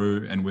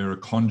Uluru, and we're a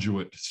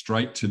conduit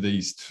straight to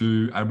these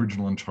 2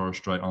 Aboriginal and Torres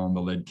Strait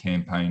Islander-led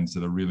campaigns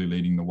that are really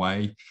leading the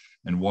way,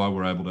 and why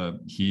we're able to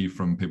hear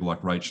from people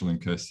like Rachel and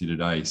Kirstie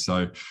today.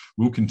 So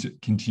we'll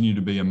continue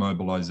to be a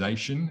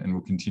mobilisation, and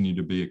we'll continue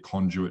to be a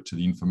conduit to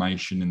the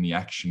information and the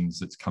actions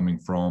that's coming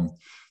from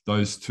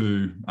those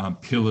 2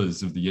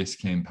 pillars of the Yes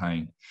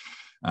campaign.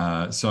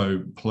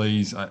 So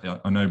please,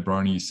 I know,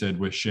 Bronnie, you said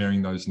we're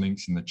sharing those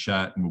links in the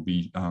chat, and we'll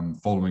be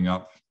following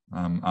up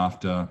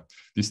after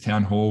this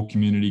town hall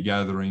community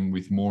gathering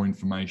with more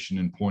information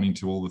and pointing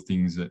to all the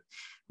things that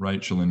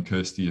Rachel and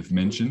Kirstie have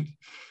mentioned.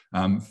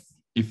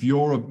 If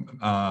you're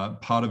a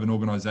part of an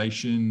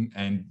organisation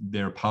and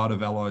they're a part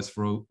of Allies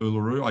for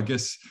Uluru, I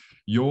guess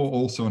you're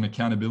also an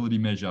accountability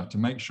measure to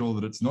make sure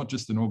that it's not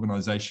just an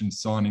organisation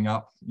signing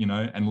up,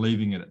 and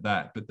leaving it at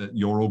that, but that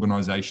your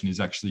organisation is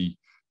actually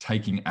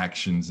taking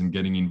actions and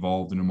getting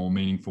involved in a more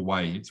meaningful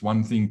way. It's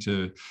one thing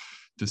to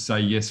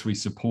say, yes, we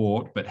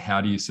support, but how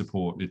do you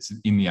support? It's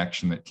in the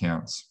action that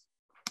counts.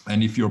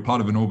 And if you're a part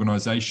of an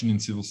organisation in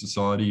civil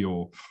society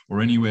or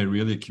anywhere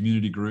really, a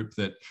community group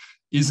that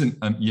isn't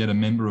yet a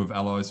member of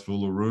Allies for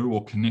Uluru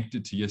or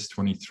connected to Yes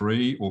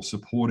 23 or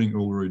supporting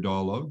Uluru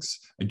Dialogues,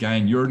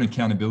 again, you're an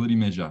accountability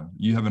measure.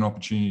 You have an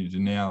opportunity to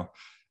now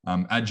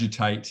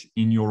agitate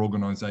in your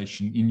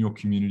organisation, in your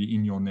community,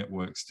 in your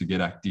networks to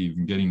get active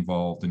and get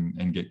involved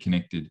and get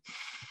connected.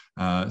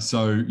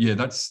 So yeah,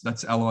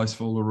 that's Allies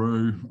for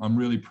Uluru. I'm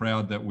really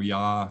proud that we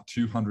are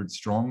 200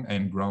 strong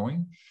and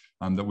growing,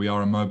 that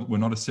we're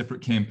not a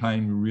separate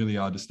campaign. We really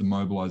are just a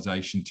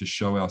mobilisation to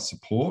show our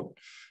support,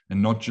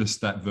 and not just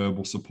that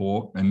verbal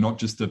support, and not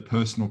just a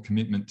personal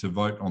commitment to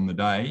vote on the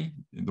day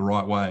the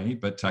right way,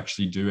 but to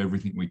actually do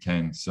everything we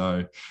can.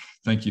 So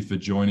thank you for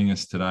joining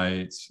us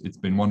today. It's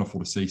been wonderful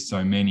to see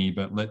so many,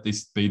 but let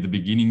this be the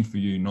beginning for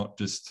you, not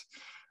just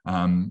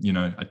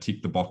a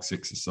tick the box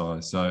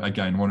exercise. So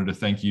again, wanted to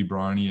thank you,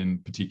 Bronnie,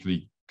 and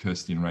particularly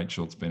Kirstie and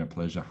Rachel. It's been a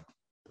pleasure.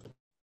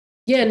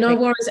 Yeah, no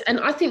worries. And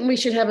I think we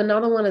should have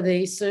another one of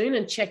these soon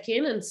and check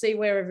in and see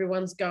where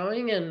everyone's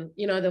going. And,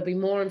 there'll be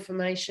more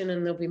information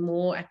and there'll be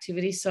more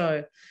activity.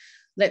 So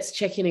let's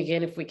check in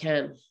again if we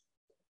can.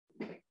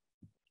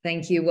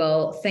 Thank you.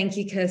 Well, thank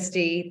you,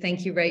 Kirstie.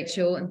 Thank you,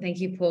 Rachel. And thank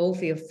you, Paul,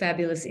 for your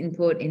fabulous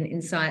input and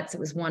insights. It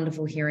was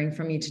wonderful hearing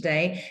from you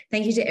today.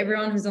 Thank you to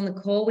everyone who's on the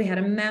call. We had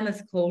a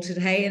mammoth call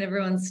today and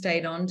everyone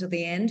stayed on to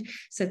the end.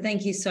 So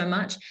thank you so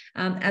much.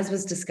 As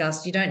was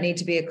discussed, you don't need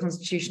to be a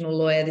constitutional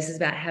lawyer. This is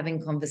about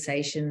having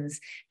conversations.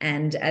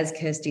 And as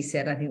Kirstie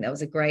said, I think that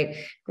was a great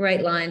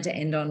line to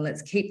end on.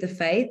 Let's keep the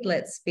faith.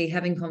 Let's be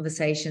having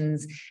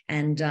conversations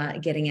and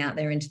getting out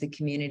there into the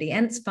community.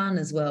 And it's fun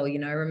as well.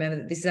 Remember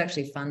that this is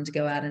actually fun to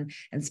go out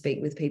and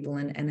speak with people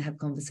and have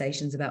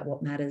conversations about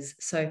what matters.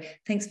 So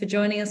thanks for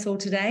joining us all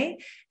today.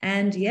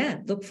 And yeah,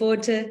 look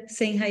forward to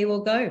seeing how you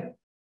all go.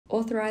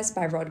 Authorised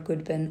by Rod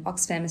Goodburn,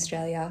 Oxfam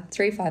Australia,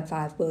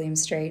 355 William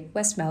Street,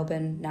 West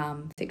Melbourne,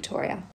 Naarm, Victoria.